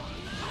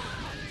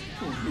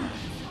お前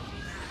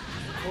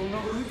こ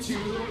の宇宙を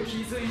築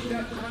いた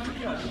神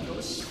々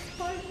の失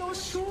敗の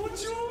象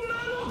徴な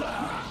のだ。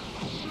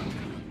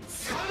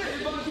さ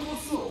ればこ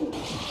そお前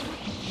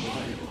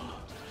は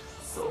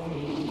孫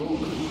悟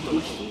空と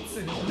一つ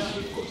になる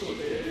こと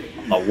で。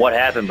I don't know what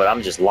happened, but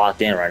I'm just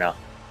locked in right now.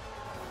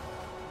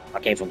 I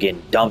came from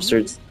getting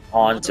dumpstered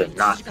on to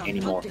not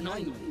anymore.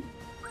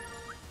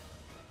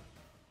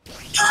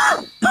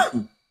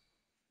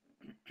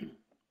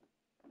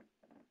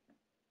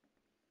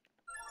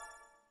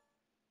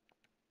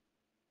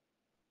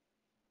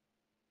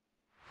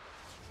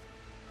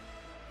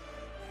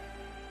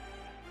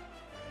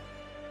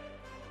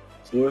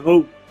 So I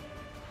hope.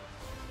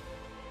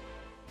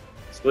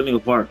 Splitting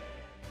apart,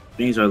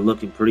 things are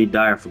looking pretty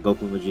dire for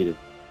Goku and Vegeta.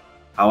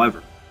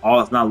 However,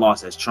 all is not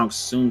lost as Trunks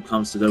soon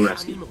comes to their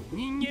rescue.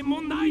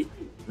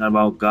 It's not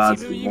about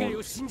gods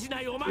anymore.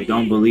 They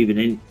don't believe in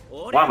any.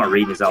 Why am I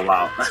reading this out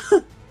loud?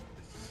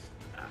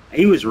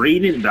 He was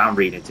reading it, but I'm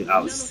reading it too. I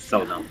was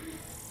so dumb.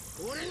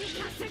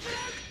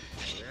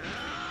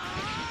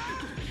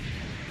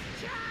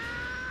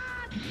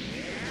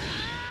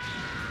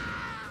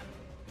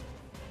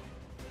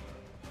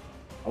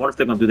 I wonder if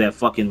they're gonna do that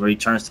fucking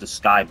returns to the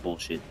sky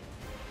bullshit.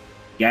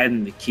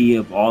 Gathering the key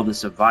of all the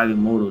surviving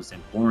mortals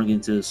and pouring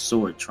into the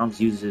sword, Trunks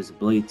uses his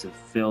blade to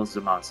fell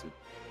Zamasu.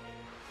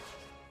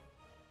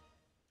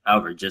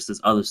 However, just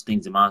as others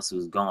think Zamasu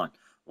is gone,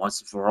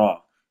 once and for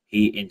all,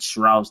 he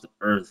enshrouds the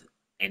earth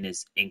in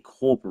his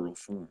incorporeal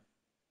form.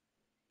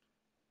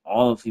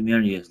 All of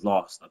humanity is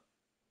lost,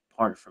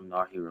 apart from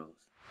our heroes.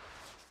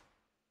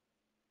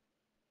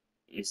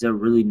 Is there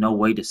really no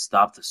way to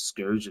stop the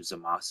scourge of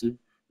Zamasu?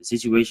 The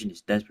situation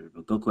is desperate,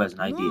 but Goku has an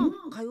idea.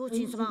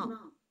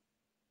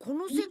 こ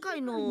の世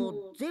界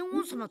の全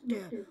王様っ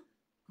て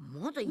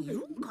まだいる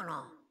んか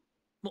な。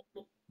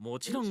も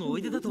ちろんお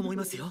いでだと思い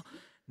ますよ。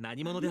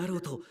何者であろ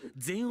うと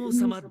全王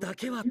様だ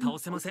けは倒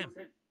せません。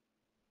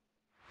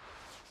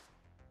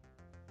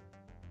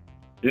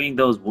Hearing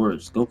those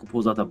words, Goku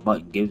pulls out the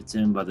button given to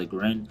him by the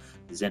Grand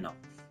Zeno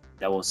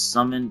that will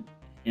summon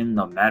him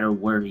no matter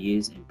where he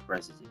is and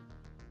presses it.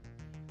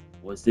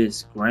 Was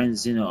this Grand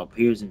Zeno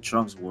appears in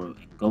Trunks' world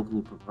and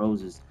Goku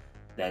proposes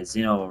that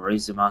Zeno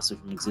erase the monster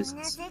from こんな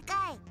existence. 世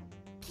界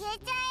消え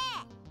ちゃ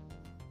え。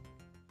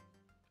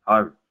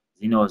 However,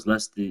 Zeno is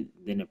less than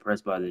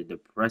impressed by the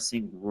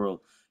depressing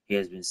world he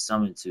has been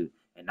summoned to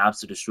and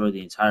opts to destroy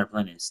the entire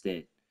planet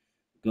instead.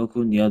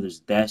 Goku and the others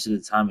dash to the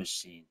time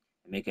machine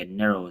and make a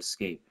narrow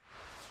escape.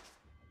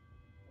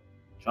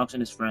 Trunks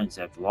and his friends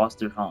have lost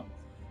their home,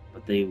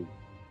 but they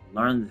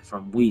learn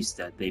from Whis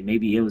that they may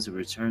be able to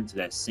return to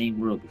that same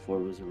world before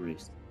it was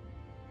erased.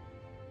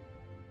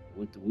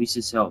 With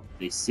Whis' help,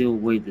 they seal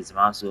away the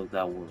Zamasu of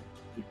that world,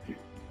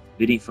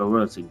 bidding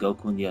farewell to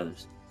Goku and the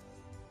others.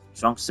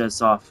 Trunks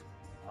sets off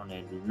on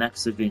a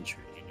next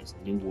adventure in his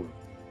new world.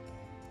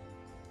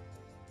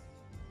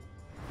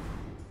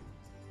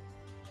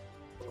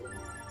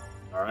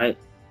 Alright,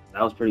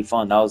 that was pretty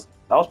fun. That was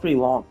pretty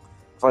long.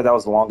 I feel like that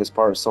was the longest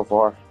part so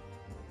far.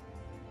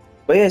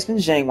 But yeah, it's been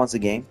Zhang once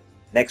again.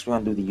 Next we're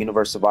gonna do the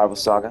Universe Survival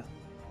Saga.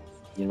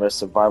 Universe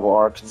Survival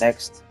arc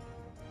next.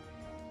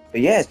 But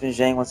yeah, it's been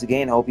Zhang once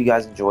again. I hope you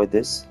guys enjoyed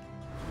this.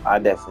 I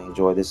definitely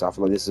enjoyed this. I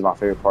feel like this is my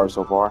favorite part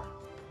so far.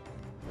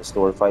 The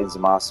story fighting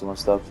Zamasu and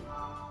stuff.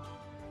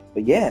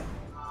 But yeah,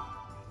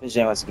 it's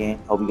been Zhang once again.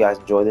 Hope you guys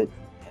enjoyed it.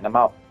 And I'm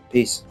out.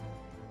 Peace.